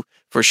thank you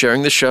for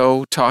sharing the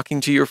show, talking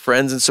to your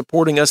friends, and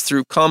supporting us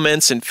through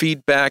comments and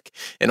feedback,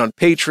 and on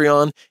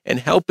Patreon,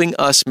 and helping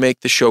us make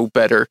the show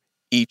better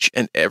each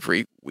and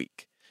every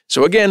week.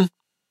 So again,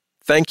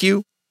 thank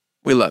you.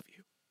 We love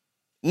you.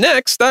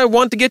 Next, I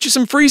want to get you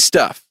some free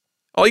stuff.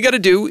 All you got to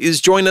do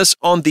is join us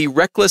on the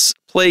Reckless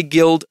Play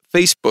Guild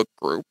Facebook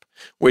group,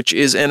 which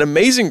is an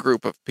amazing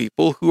group of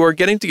people who are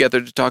getting together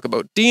to talk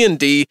about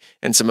D&D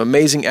and some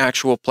amazing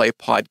actual play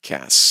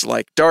podcasts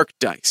like Dark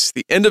Dice,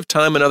 The End of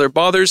Time and Other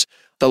Bothers,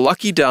 The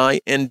Lucky Die,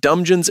 and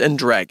Dungeons &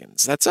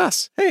 Dragons. That's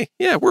us. Hey,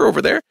 yeah, we're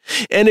over there.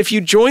 And if you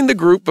join the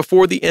group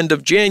before the end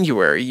of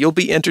January, you'll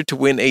be entered to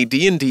win a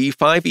D&D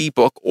 5e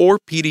book or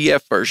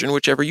PDF version,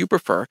 whichever you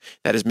prefer,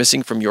 that is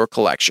missing from your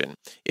collection.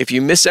 If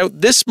you miss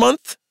out this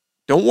month,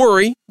 don't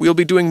worry, we'll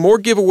be doing more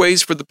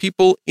giveaways for the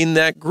people in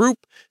that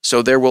group,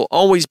 so there will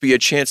always be a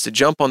chance to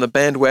jump on the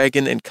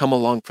bandwagon and come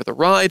along for the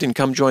ride and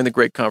come join the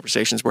great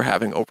conversations we're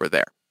having over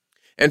there.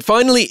 And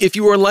finally, if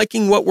you are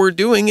liking what we're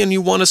doing and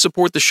you want to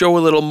support the show a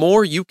little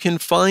more, you can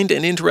find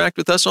and interact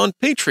with us on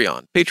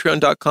Patreon,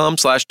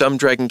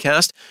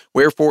 patreon.com/dumbdragoncast,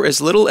 where for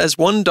as little as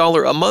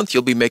 $1 a month,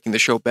 you'll be making the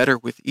show better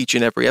with each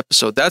and every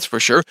episode, that's for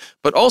sure.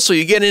 But also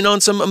you get in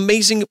on some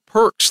amazing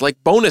perks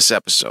like bonus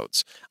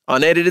episodes,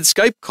 unedited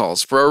Skype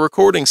calls for our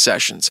recording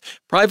sessions,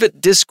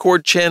 private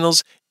Discord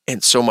channels,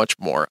 and so much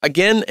more.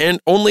 Again, and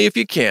only if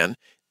you can,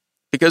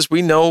 because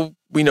we know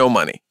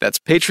money. That's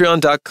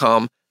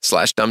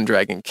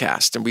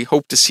patreon.com/dumbdragoncast, and we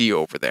hope to see you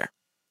over there.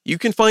 You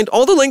can find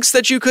all the links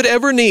that you could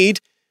ever need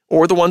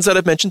or the ones that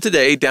I've mentioned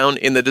today down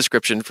in the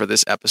description for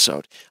this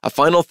episode. A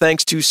final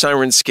thanks to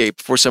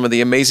Sirenscape for some of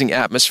the amazing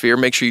atmosphere.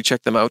 Make sure you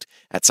check them out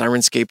at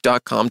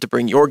Sirenscape.com to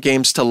bring your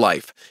games to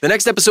life. The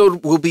next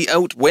episode will be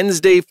out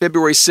Wednesday,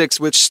 February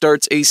 6th, which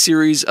starts a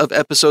series of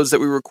episodes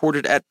that we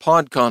recorded at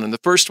PodCon. And the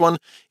first one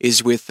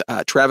is with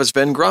Travis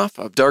Vengroff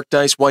of Dark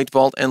Dice, White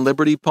Vault, and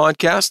Liberty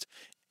podcast,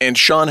 and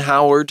Sean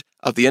Howard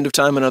of The End of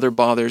Time and Other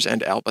Bothers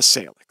and Alba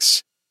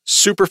Salix.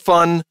 Super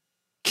fun.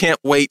 Can't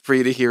wait for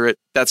you to hear it.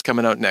 That's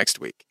coming out next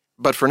week.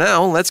 But for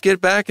now, let's get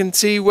back and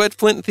see what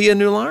Flint and Thea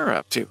Nular are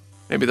up to.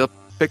 Maybe they'll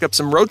pick up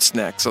some road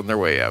snacks on their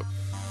way out.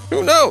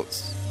 Who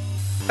knows?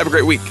 Have a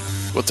great week.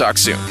 We'll talk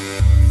soon.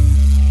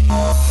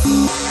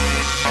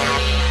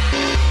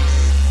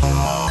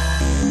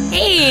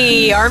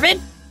 Hey,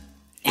 Arvid.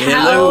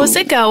 Hello. How's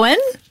it going?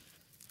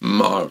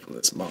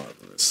 Marvelous,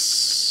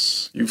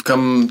 marvelous. You've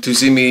come to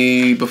see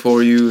me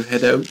before you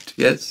head out,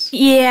 yes?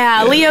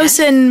 Yeah,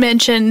 Leosin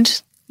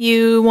mentioned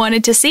you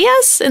wanted to see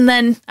us, and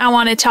then I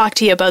want to talk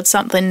to you about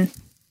something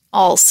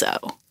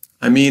also.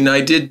 I mean, I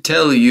did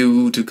tell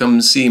you to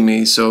come see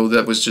me, so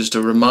that was just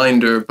a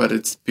reminder, but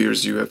it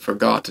appears you have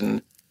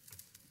forgotten.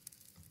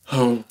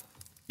 Oh.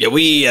 Yeah,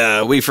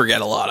 we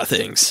forget a lot of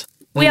things.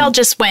 We all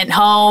just went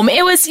home.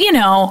 It was,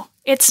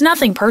 it's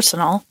nothing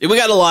personal. We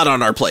got a lot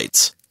on our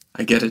plates.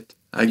 I get it.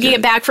 You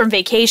get back from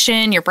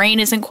vacation, your brain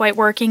isn't quite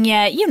working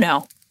yet,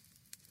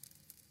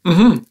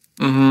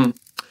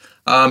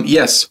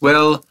 Yes,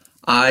 well,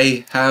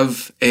 I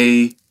have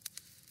a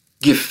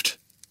gift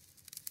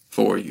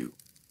for you.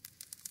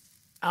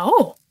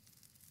 Oh.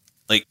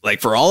 Like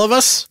for all of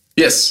us?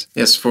 Yes,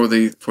 for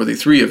the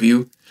three of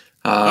you.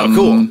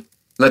 Cool.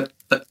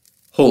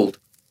 Hold,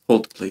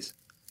 please.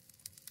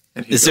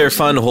 And Is there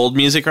fun hold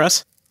music,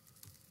 Russ?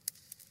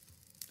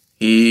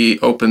 He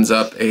opens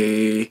up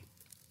a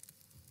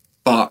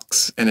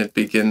box, and it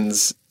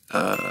begins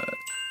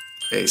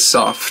a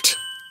soft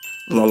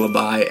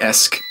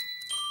lullaby-esque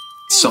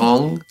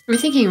song. We're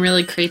thinking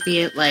really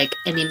creepy, like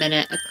any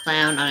minute a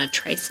clown on a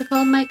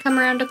tricycle might come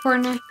around a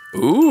corner.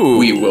 Ooh.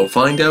 We will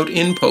find out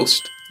in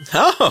post.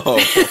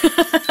 Oh,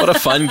 what a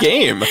fun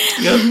game.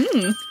 Yep.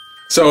 Mm-hmm.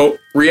 So,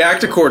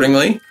 react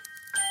accordingly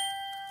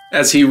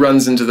as he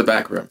runs into the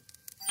back room.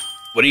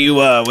 What do you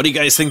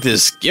guys think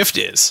this gift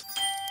is?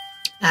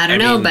 I don't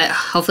know, but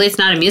hopefully it's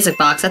not a music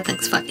box. That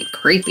thing's fucking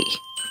creepy.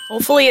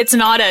 Hopefully it's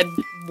not a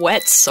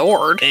wet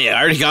sword. Hey, I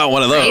already got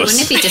one of those. Right?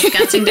 Wouldn't it be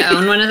disgusting to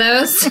own one of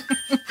those?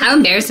 How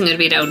embarrassing would it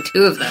be to own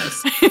two of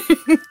those?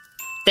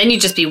 Then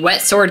you'd just be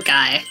wet sword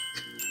guy.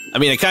 I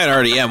mean, I kind of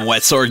already am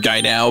wet sword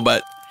guy now,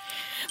 but...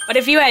 But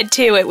if you had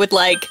two, it would,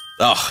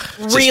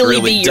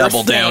 really be your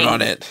double down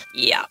on it.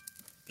 Yeah.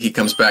 He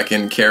comes back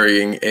in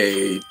carrying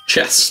a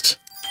chest,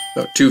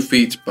 about 2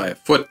 feet by a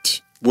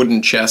foot,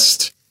 wooden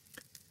chest,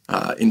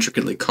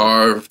 intricately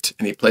carved,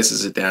 and he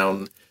places it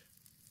down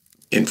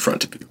in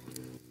front of you.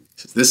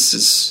 He says,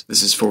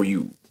 This is for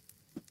you.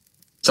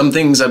 Some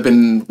things I've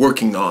been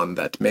working on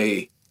that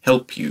may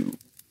help you.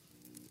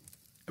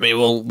 I mean,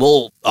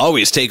 we'll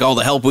always take all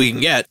the help we can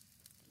get.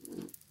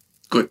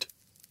 Good.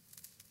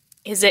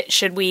 Is it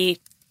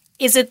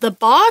the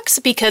box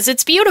because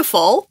it's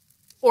beautiful?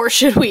 Or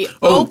should we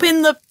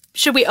open the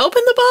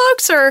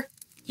box, or?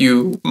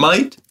 You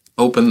might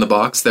open the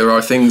box. There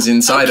are things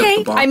inside of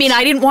the box. I mean,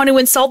 I didn't want to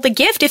insult the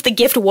gift. If the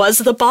gift was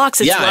the box,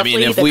 it's lovely. I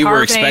mean, if we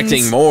were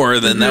expecting more,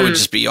 then that would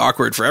just be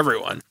awkward for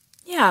everyone.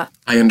 Yeah.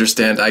 I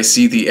understand. I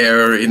see the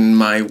error in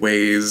my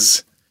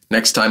ways.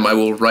 Next time I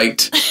will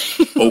write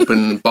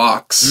open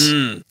box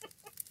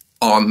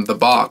on the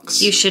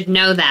box. You should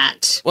know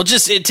that. Well,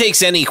 it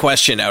takes any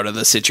question out of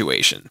the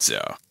situation,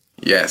 so.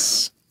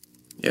 Yes,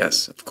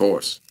 of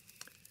course.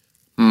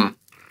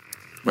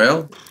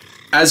 Well,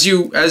 at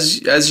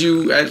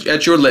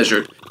your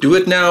leisure. Do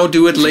it now,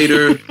 do it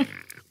later.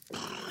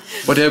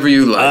 Whatever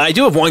you like. I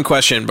do have one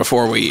question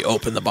before we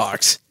open the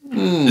box.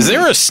 Is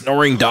there a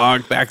snoring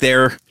dog back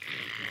there?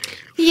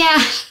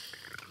 Yeah.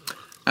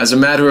 As a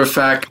matter of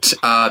fact,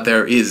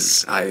 there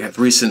is. I have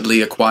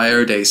recently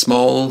acquired a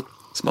small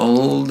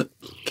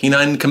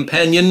canine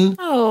companion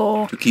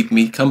to keep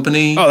me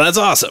company. Oh, that's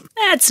awesome.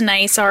 That's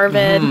nice,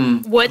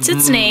 Arvid. What's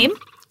its name?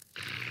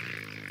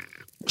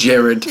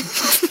 Jared.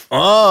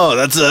 Oh,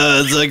 that's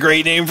a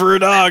great name for a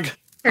dog.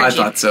 I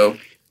thought so.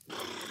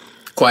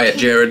 Quiet,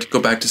 Jared.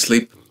 Go back to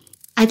sleep.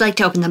 I'd like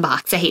to open the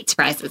box. I hate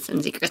surprises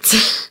and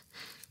secrets.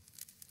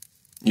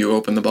 You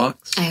open the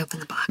box? I open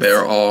the box.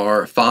 There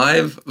are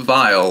 5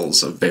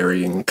 vials of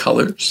varying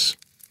colors.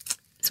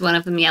 Is one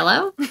of them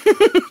yellow?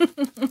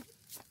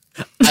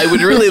 I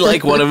would really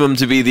like one of them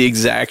to be the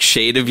exact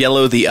shade of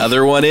yellow the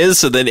other one is,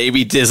 so then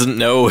Amy doesn't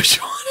know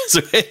which one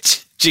is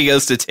which. She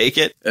goes to take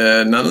it.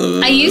 None of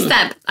them. I use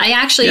that. I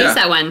actually use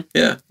that one.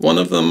 Yeah, one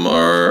of them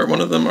are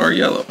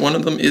yellow. One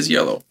of them is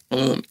yellow.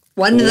 One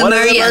of them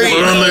are yellow.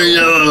 One of them are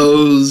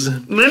yellows.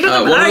 One of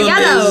them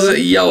is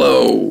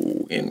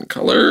yellow in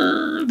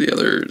color. The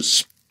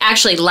others.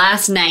 Actually,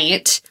 last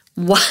night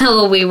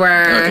while we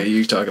were okay,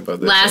 you talk about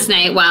this. Last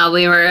night while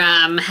we were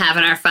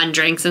having our fun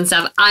drinks and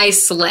stuff, I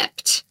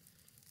slipped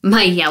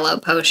my yellow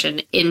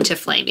potion into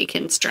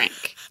Flameykin's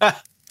drink.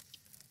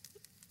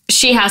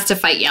 She has to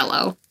fight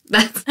Yellow.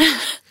 That's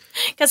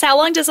Because how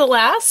long does it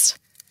last?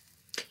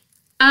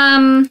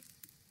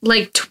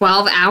 like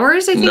 12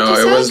 hours, I think No, you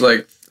it said? was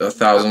like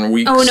 1,000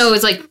 weeks. Oh, no, it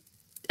was like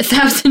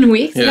 1,000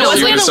 weeks? Yeah, That so was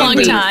it like was a long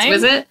something. time.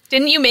 Was it?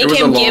 Didn't you make It was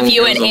him a long- give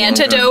you it was an a long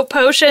antidote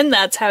potion?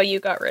 That's how you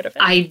got rid of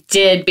it. I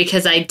did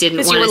because I didn't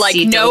Because want you were to like,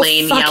 see no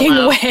Delane fucking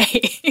Yellow.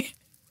 way.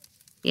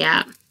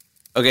 Yeah.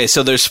 Okay,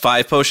 so there's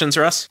 5 potions,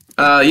 Russ?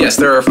 Yes,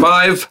 there are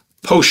 5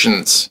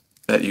 potions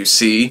that you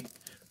see.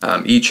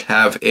 Each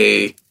have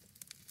a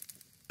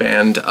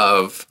band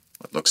of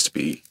what looks to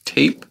be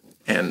tape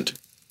and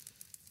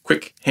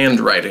quick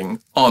handwriting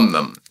on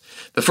them.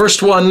 The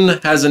first one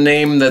has a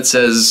name that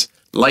says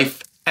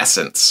Life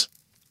Essence.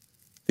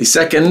 The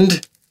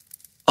second,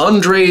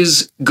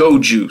 Andre's Go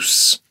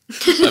Juice.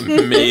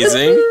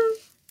 Amazing.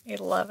 I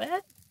love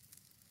it.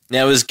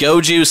 Now, is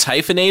Go Juice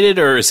hyphenated,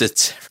 or is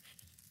it...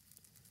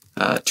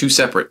 Two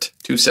separate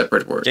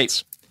words. Okay.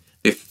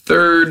 The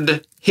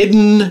third,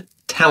 Hidden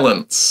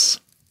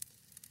Talents.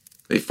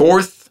 The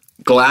fourth,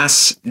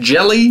 Glass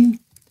Jelly.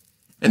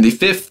 And the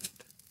fifth,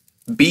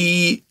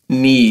 Bee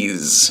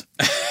Knees.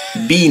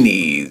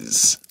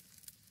 Beanies.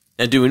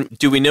 Now,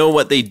 do we know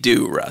what they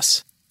do,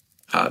 Russ?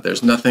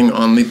 There's nothing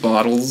on the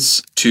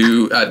bottles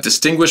to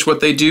distinguish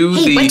what they do.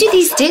 Hey, what do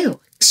these do?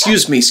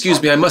 Excuse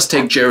me, I must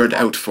take Jared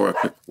out for a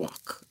quick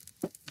walk.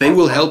 They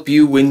will help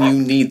you when you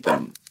need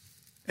them.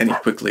 And he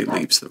quickly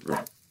leaves the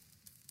room.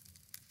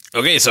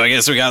 Okay, so I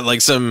guess we got, like,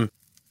 some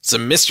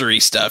mystery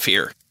stuff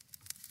here.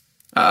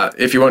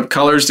 If you want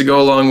colors to go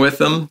along with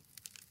them,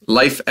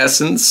 Life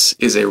Essence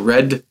is a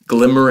red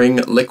glimmering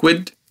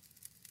liquid.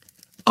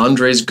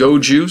 Andre's Go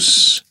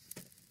Juice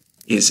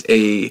is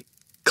a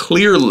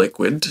clear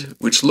liquid,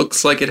 which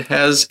looks like it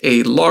has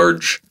a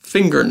large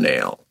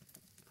fingernail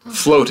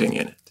floating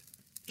in it.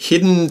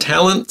 Hidden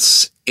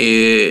Talents,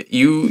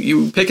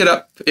 you pick it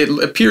up, it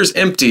appears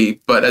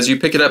empty, but as you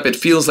pick it up, it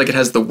feels like it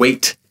has the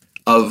weight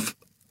of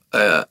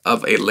a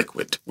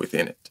liquid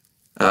within it.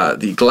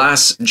 The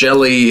Glass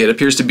Jelly, it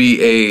appears to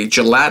be a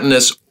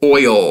gelatinous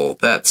oil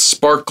that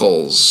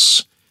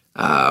sparkles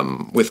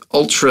with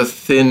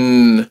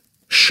ultra-thin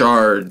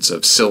shards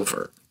of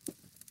silver.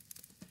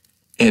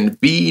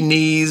 And Bee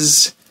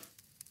Knees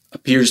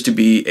appears to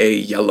be a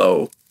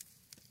yellow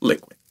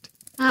liquid.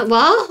 Well,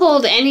 I'll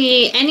hold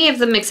any of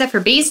them except for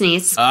Bee's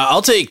Knees.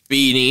 I'll take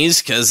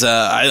beanies, because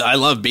I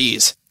love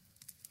bees.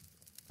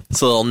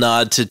 It's a little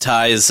nod to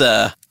Ty's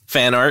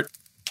fan art.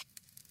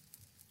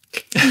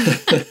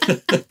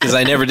 Because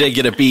I never did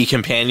get a bee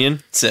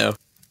companion, so...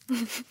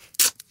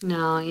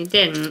 No, you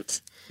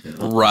didn't.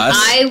 Russ?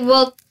 I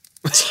will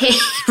take...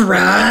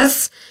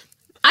 Russ?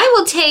 I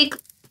will take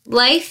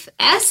Life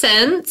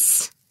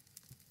Essence.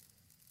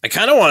 I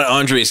kind of want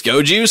Andre's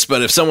Go Juice,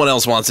 but if someone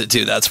else wants it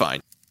too, that's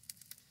fine.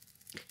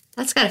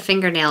 That's got a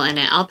fingernail in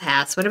it. I'll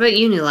pass. What about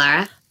you,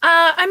 Nulara?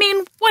 I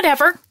mean,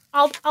 whatever.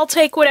 I'll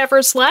take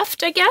whatever's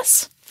left, I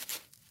guess.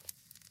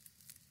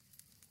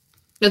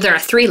 No, there are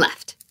 3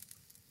 left.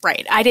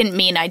 Right. I didn't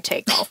mean I'd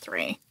take all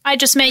 3. I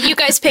just meant you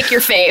guys pick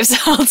your faves.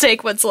 I'll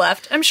take what's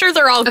left. I'm sure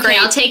they're all Okay, great.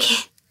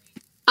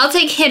 I'll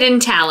take Hidden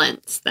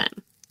Talents then.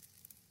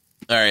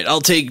 All right,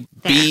 I'll take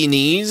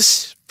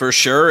beanies for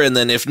sure, and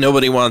then if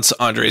nobody wants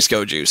Andre's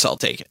Go Juice, I'll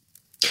take it.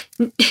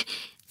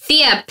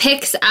 Thea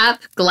picks up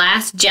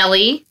Glass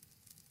Jelly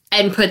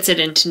and puts it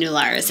into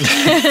Nulara's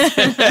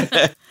hand.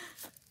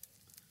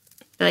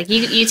 They're like,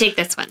 you take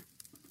this one.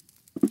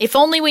 If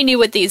only we knew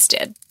what these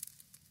did.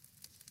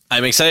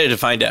 I'm excited to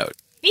find out.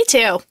 Me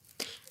too.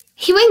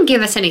 He wouldn't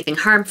give us anything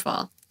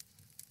harmful,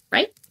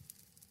 right?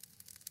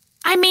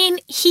 I mean,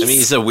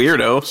 he's a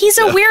weirdo. He's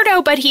a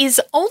weirdo, but he's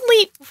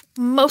only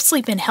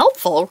mostly been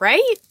helpful,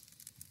 right?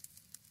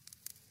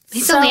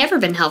 He's only ever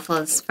been helpful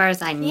as far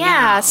as I know.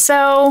 Yeah,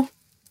 so,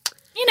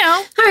 you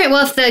know. All right,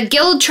 well, if the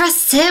guild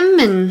trusts him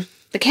and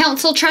the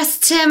council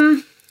trusts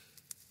him,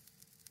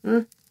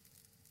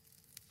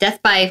 death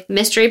by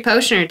mystery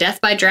potion or death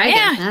by dragon.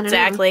 I don't know.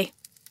 Exactly.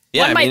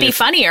 Yeah, One might be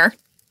funnier.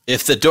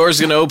 If the door's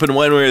going to open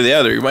one way or the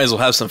other, you might as well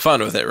have some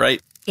fun with it,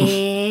 right?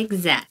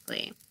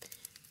 Exactly.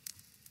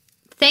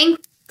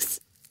 Thanks,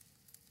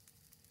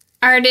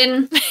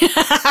 Arden.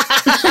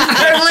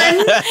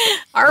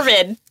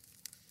 Arvid.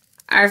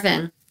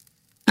 Arvin.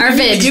 You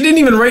Arvid. didn't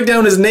even write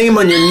down his name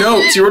on your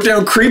notes. You wrote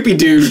down Creepy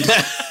Dude. Because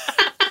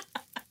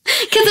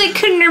I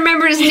couldn't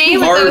remember his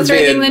name as I was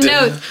writing the Arvid.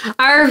 notes.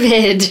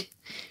 Arvid.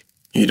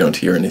 You don't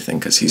hear anything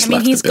because he's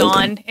left He's the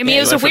building. gone. I mean, Yeah,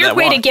 it was he a went for weird that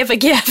way to walk. give a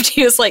gift.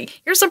 He was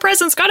like, here's some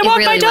presents, gotta It walk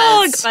my really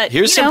dog. was. But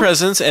Here's some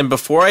presents, and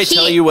before I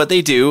tell you what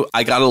they do,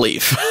 I gotta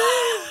leave.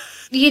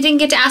 You didn't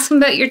get to ask him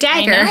about your I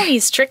dagger. know,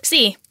 he's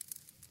tricksy.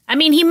 I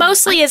mean, he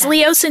mostly, as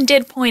Leosin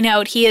did point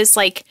out, he is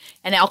like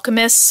an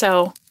alchemist,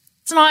 so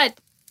it's not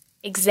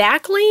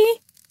exactly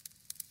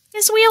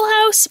his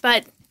wheelhouse,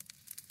 but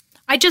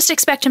I just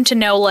expect him to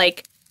know,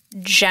 like,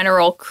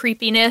 general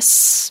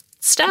creepiness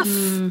stuff.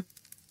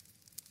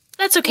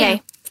 That's okay. Yeah,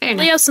 fair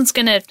enough. Leosin's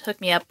gonna hook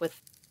me up with,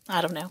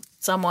 I don't know,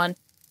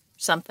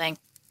 something.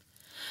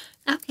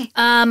 Okay.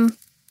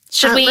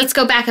 Should we? Let's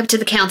go back up to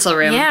the council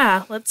room.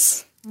 Yeah,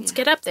 let's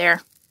get up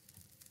there.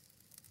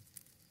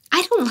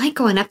 I don't like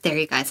going up there,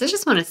 you guys. I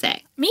just want to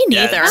say. Me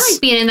neither. Yeah, I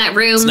like being in that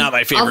room. It's not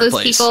my favorite all those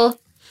place. people.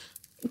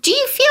 Do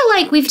you feel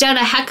like we've done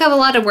a heck of a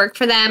lot of work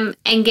for them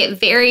and get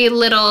very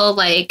little,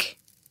 like,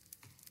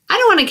 I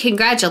don't want to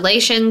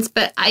congratulations,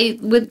 but I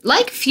would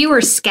like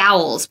fewer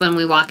scowls when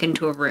we walk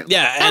into a room.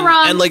 Yeah, Is that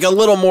wrong? and like a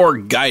little more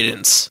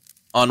guidance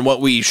on what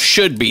we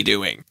should be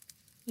doing.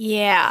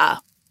 Yeah.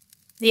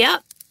 Yeah.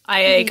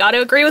 I got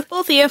to agree with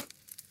both of you.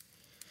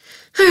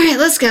 All right,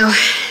 let's go.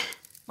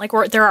 Like,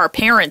 they're our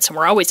parents and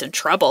we're always in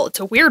trouble. It's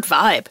a weird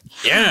vibe.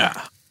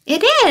 Yeah.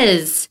 It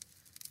is.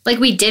 Like,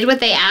 we did what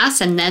they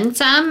asked and then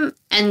some,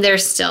 and they're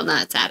still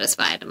not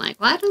satisfied. I'm like,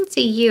 well, I don't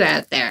see you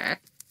out there.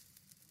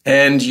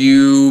 And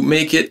you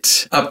make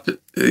it up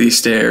the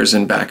stairs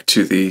and back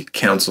to the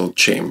council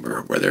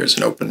chamber, where there's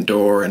an open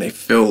door and a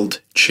filled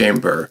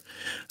chamber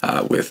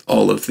with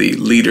all of the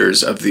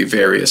leaders of the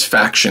various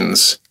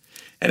factions.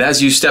 And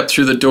as you step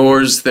through the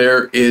doors,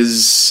 there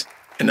is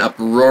an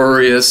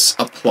uproarious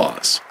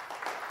applause.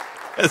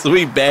 As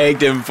we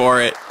begged him for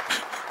it.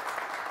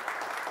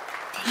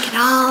 Take it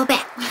all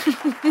back.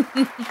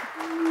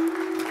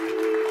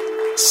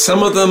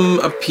 Some of them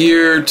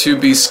appear to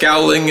be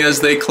scowling as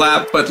they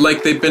clap, but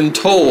like they've been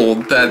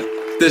told that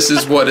this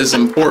is what is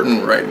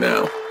important right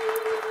now.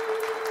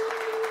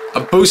 A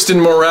boost in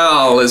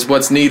morale is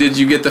what's needed,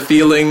 you get the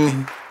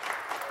feeling.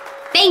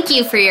 Thank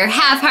you for your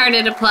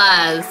half-hearted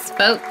applause,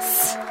 folks.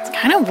 It's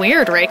kind of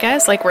weird, right,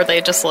 guys? Like, were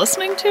they just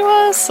listening to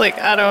us? Like,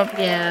 I don't...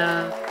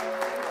 Yeah.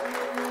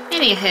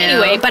 Anywho.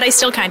 Anyway, but I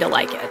still kind of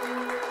like it.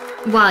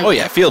 Well, Oh,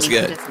 yeah, it feels who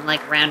good. doesn't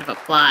like a round of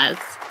applause.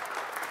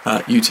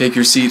 You take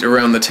your seat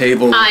around the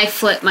table. I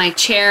flip my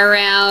chair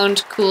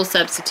around, cool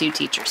substitute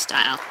teacher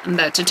style. I'm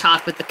about to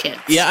talk with the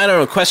kids. Yeah, I don't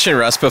know. Question,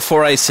 Russ,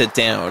 before I sit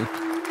down,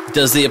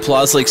 does the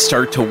applause, like,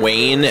 start to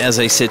wane as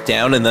I sit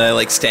down and then I,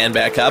 like, stand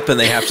back up and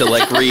they have to,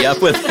 like,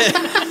 re-up with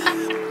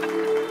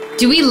it?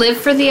 Do we live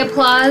for the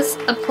applause?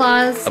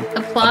 Applause?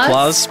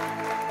 Applause?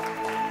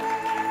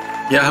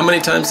 Yeah, how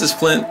many times does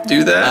Flint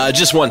do that?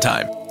 Just one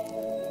time.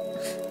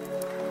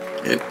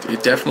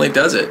 It definitely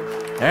does it.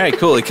 All right,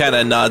 cool. He kind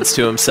of nods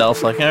to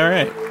himself, like, all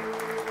right.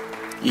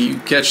 You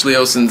catch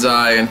Leosin's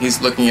eye, and he's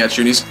looking at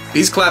you, and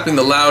he's clapping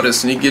the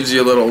loudest, and he gives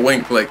you a little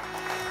wink, like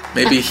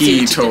maybe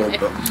he told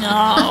them.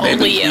 Oh,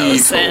 Maybe he told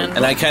Leosin. them.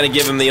 And I kind of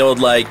give him the old,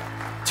 like,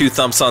 2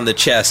 thumps on the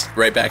chest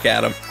right back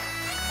at him.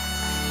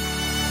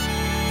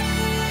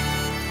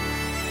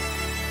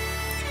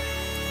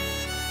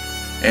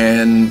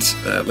 And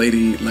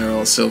Lady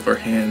Laurel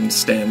Silverhand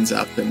stands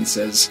up and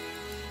says,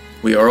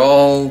 "We are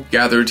all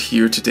gathered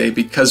here today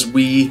because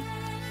we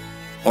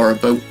are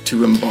about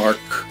to embark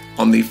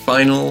on the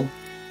final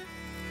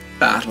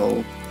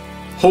battle,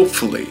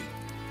 hopefully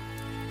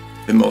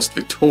the most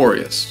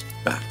victorious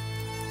battle.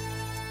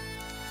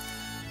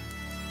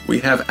 We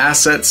have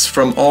assets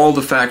from all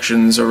the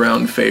factions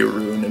around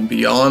Faerun and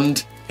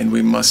beyond, and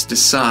we must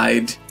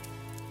decide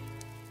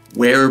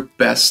where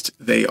best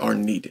they are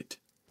needed."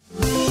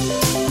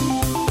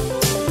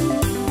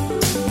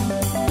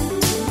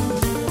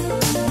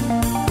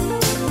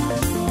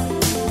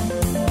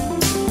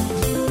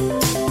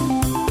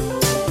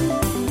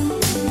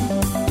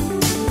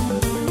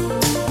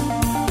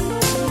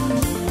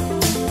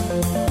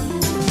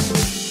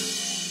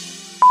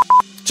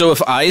 So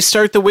if I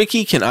start the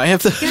wiki, can I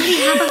have the...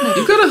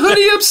 You've got a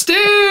hoodie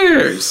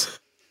upstairs!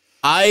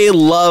 I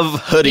love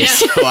hoodies,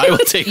 so I will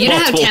take You know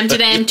how multiple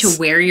tempted I am to hoodies.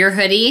 wear your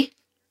hoodie?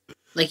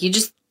 Like, you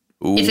just...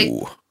 Ooh.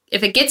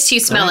 If it gets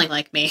you smelling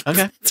like me.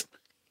 Okay.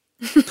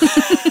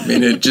 I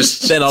mean, it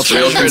just Then I'll it's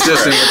real treasure it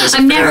consistent with this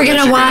I'm never affair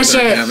that gonna you guys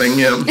wash are it. having,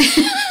 yeah.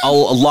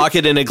 I'll lock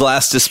it in a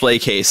glass display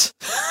case.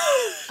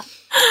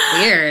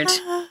 Weird.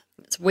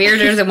 It's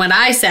weirder than what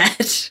I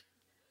said.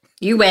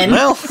 You win.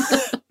 Well,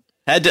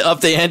 had to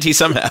up the ante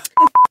somehow.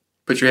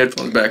 Put your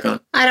headphones back on.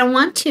 I don't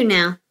want to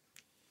now.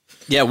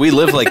 Yeah, we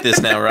live like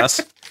this now,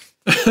 Russ.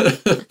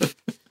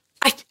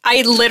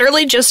 I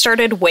literally just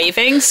started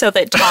waving so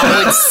that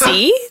Tom would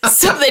see,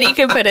 so that he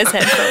could put his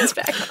headphones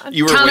back on.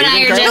 You were Tom and I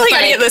waiting, are Carl? I just really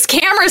gotta like, get this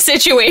camera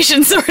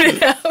situation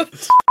sorted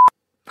out.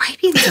 why are you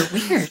being so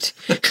weird?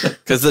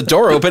 Because the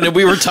door opened and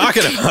we were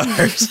talking about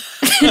hers.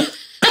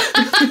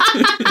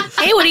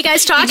 Hey, what are you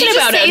guys talking Did you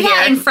just about say out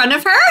that here? in front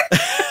of her?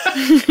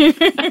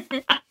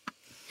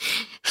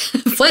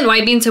 Flynn, why are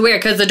you being so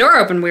weird? Because the door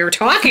opened, we were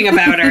talking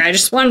about her. I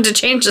just wanted to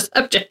change the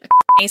subject.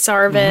 Nice,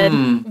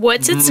 Arvid.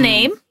 What's its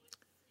name?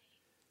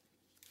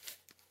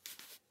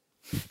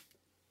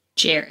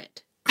 Jared.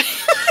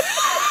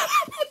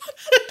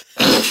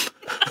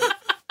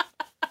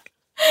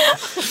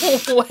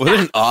 What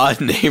an odd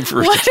name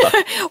for a dog.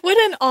 What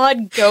an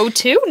odd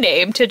go-to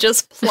name to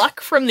just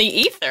pluck from the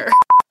ether.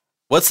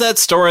 What's that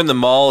store in the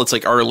mall? It's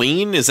like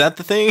Arlene? Is that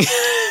the thing?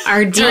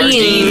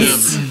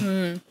 Ardene's.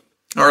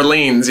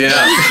 Arlene's,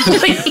 yeah.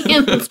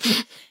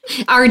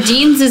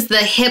 Ardene's is the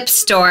hip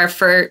store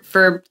for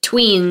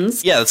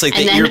tweens. Yeah, it's like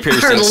the and ear then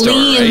piercing store,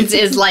 Arlene's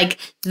right? is like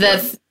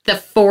the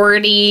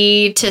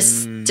 40 to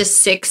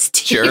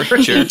 60 Sure,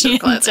 range sure. of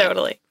clothing.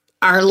 Totally.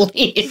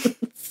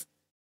 Arlene's.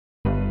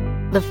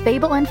 The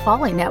Fable and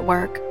Folly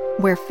Network,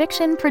 where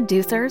fiction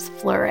producers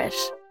flourish.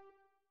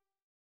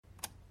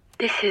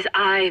 This is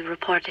I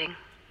reporting.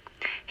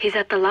 He's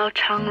at the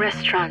Laochang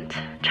restaurant,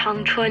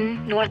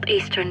 Changchun,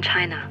 northeastern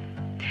China.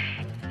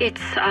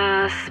 It's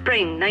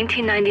spring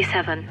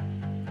 1997.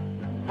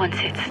 Once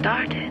it's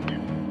started,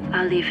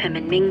 I'll leave him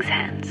in Ming's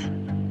hands.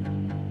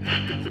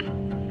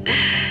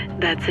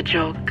 That's a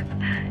joke.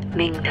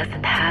 Ming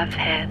doesn't have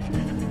hands.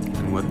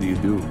 And what do you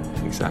do,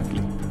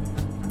 exactly?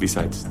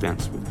 Besides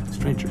dance with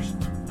strangers?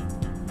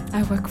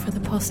 I work for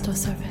the postal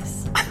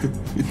service.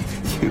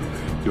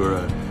 You're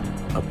a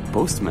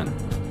postman.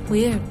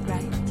 Weird,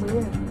 right?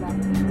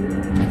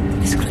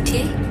 Miss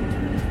Cloutier,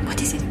 what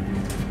is it?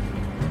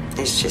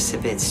 It's just a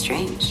bit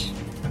strange.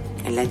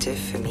 A letter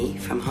for me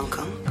from Hong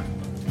Kong.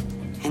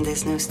 And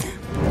there's no stamp.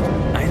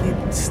 I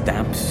need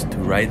stamps to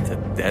write a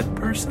dead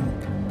person?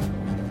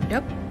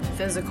 Yep,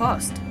 there's a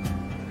cost.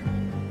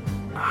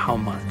 How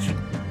much?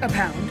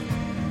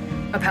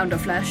 £1. A pound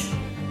of flesh.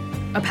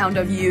 A pound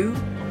of you.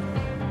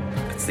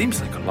 It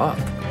seems like a lot.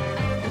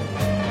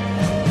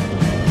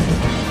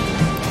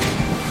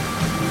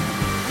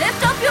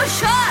 Lift up your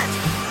shirt!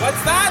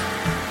 What's that?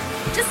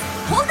 Just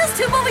hold this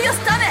tube over your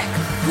stomach!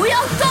 不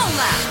要动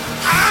了!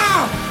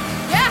 Ow!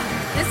 Yeah,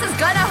 this is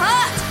gonna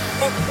hurt!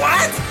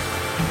 What?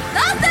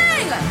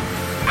 Nothing!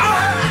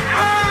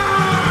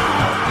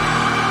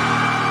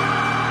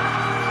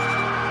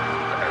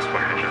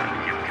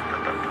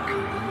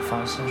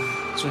 发生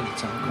最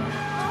糟糕的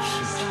事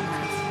情，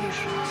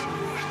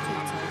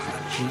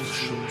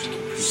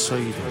衰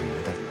人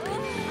的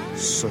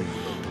嘴唇。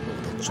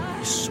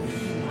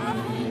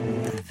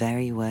 The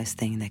very worst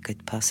thing that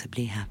could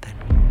possibly happen.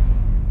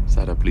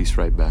 Sada, please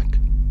write back.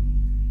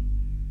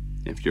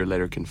 If your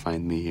letter can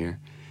find me here,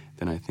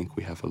 then I think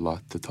we have a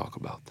lot to talk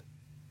about.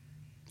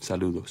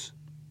 Saludos.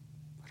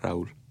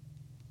 Raúl.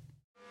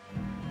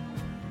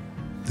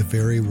 The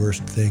very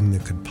worst thing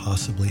that could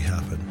possibly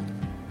happen.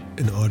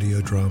 An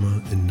audio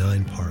drama in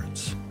 9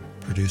 parts,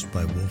 produced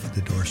by Wolf at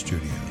the Door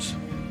Studios.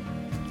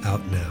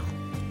 Out now.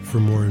 For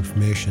more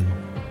information,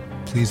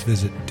 please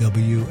visit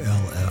WLFDR.com.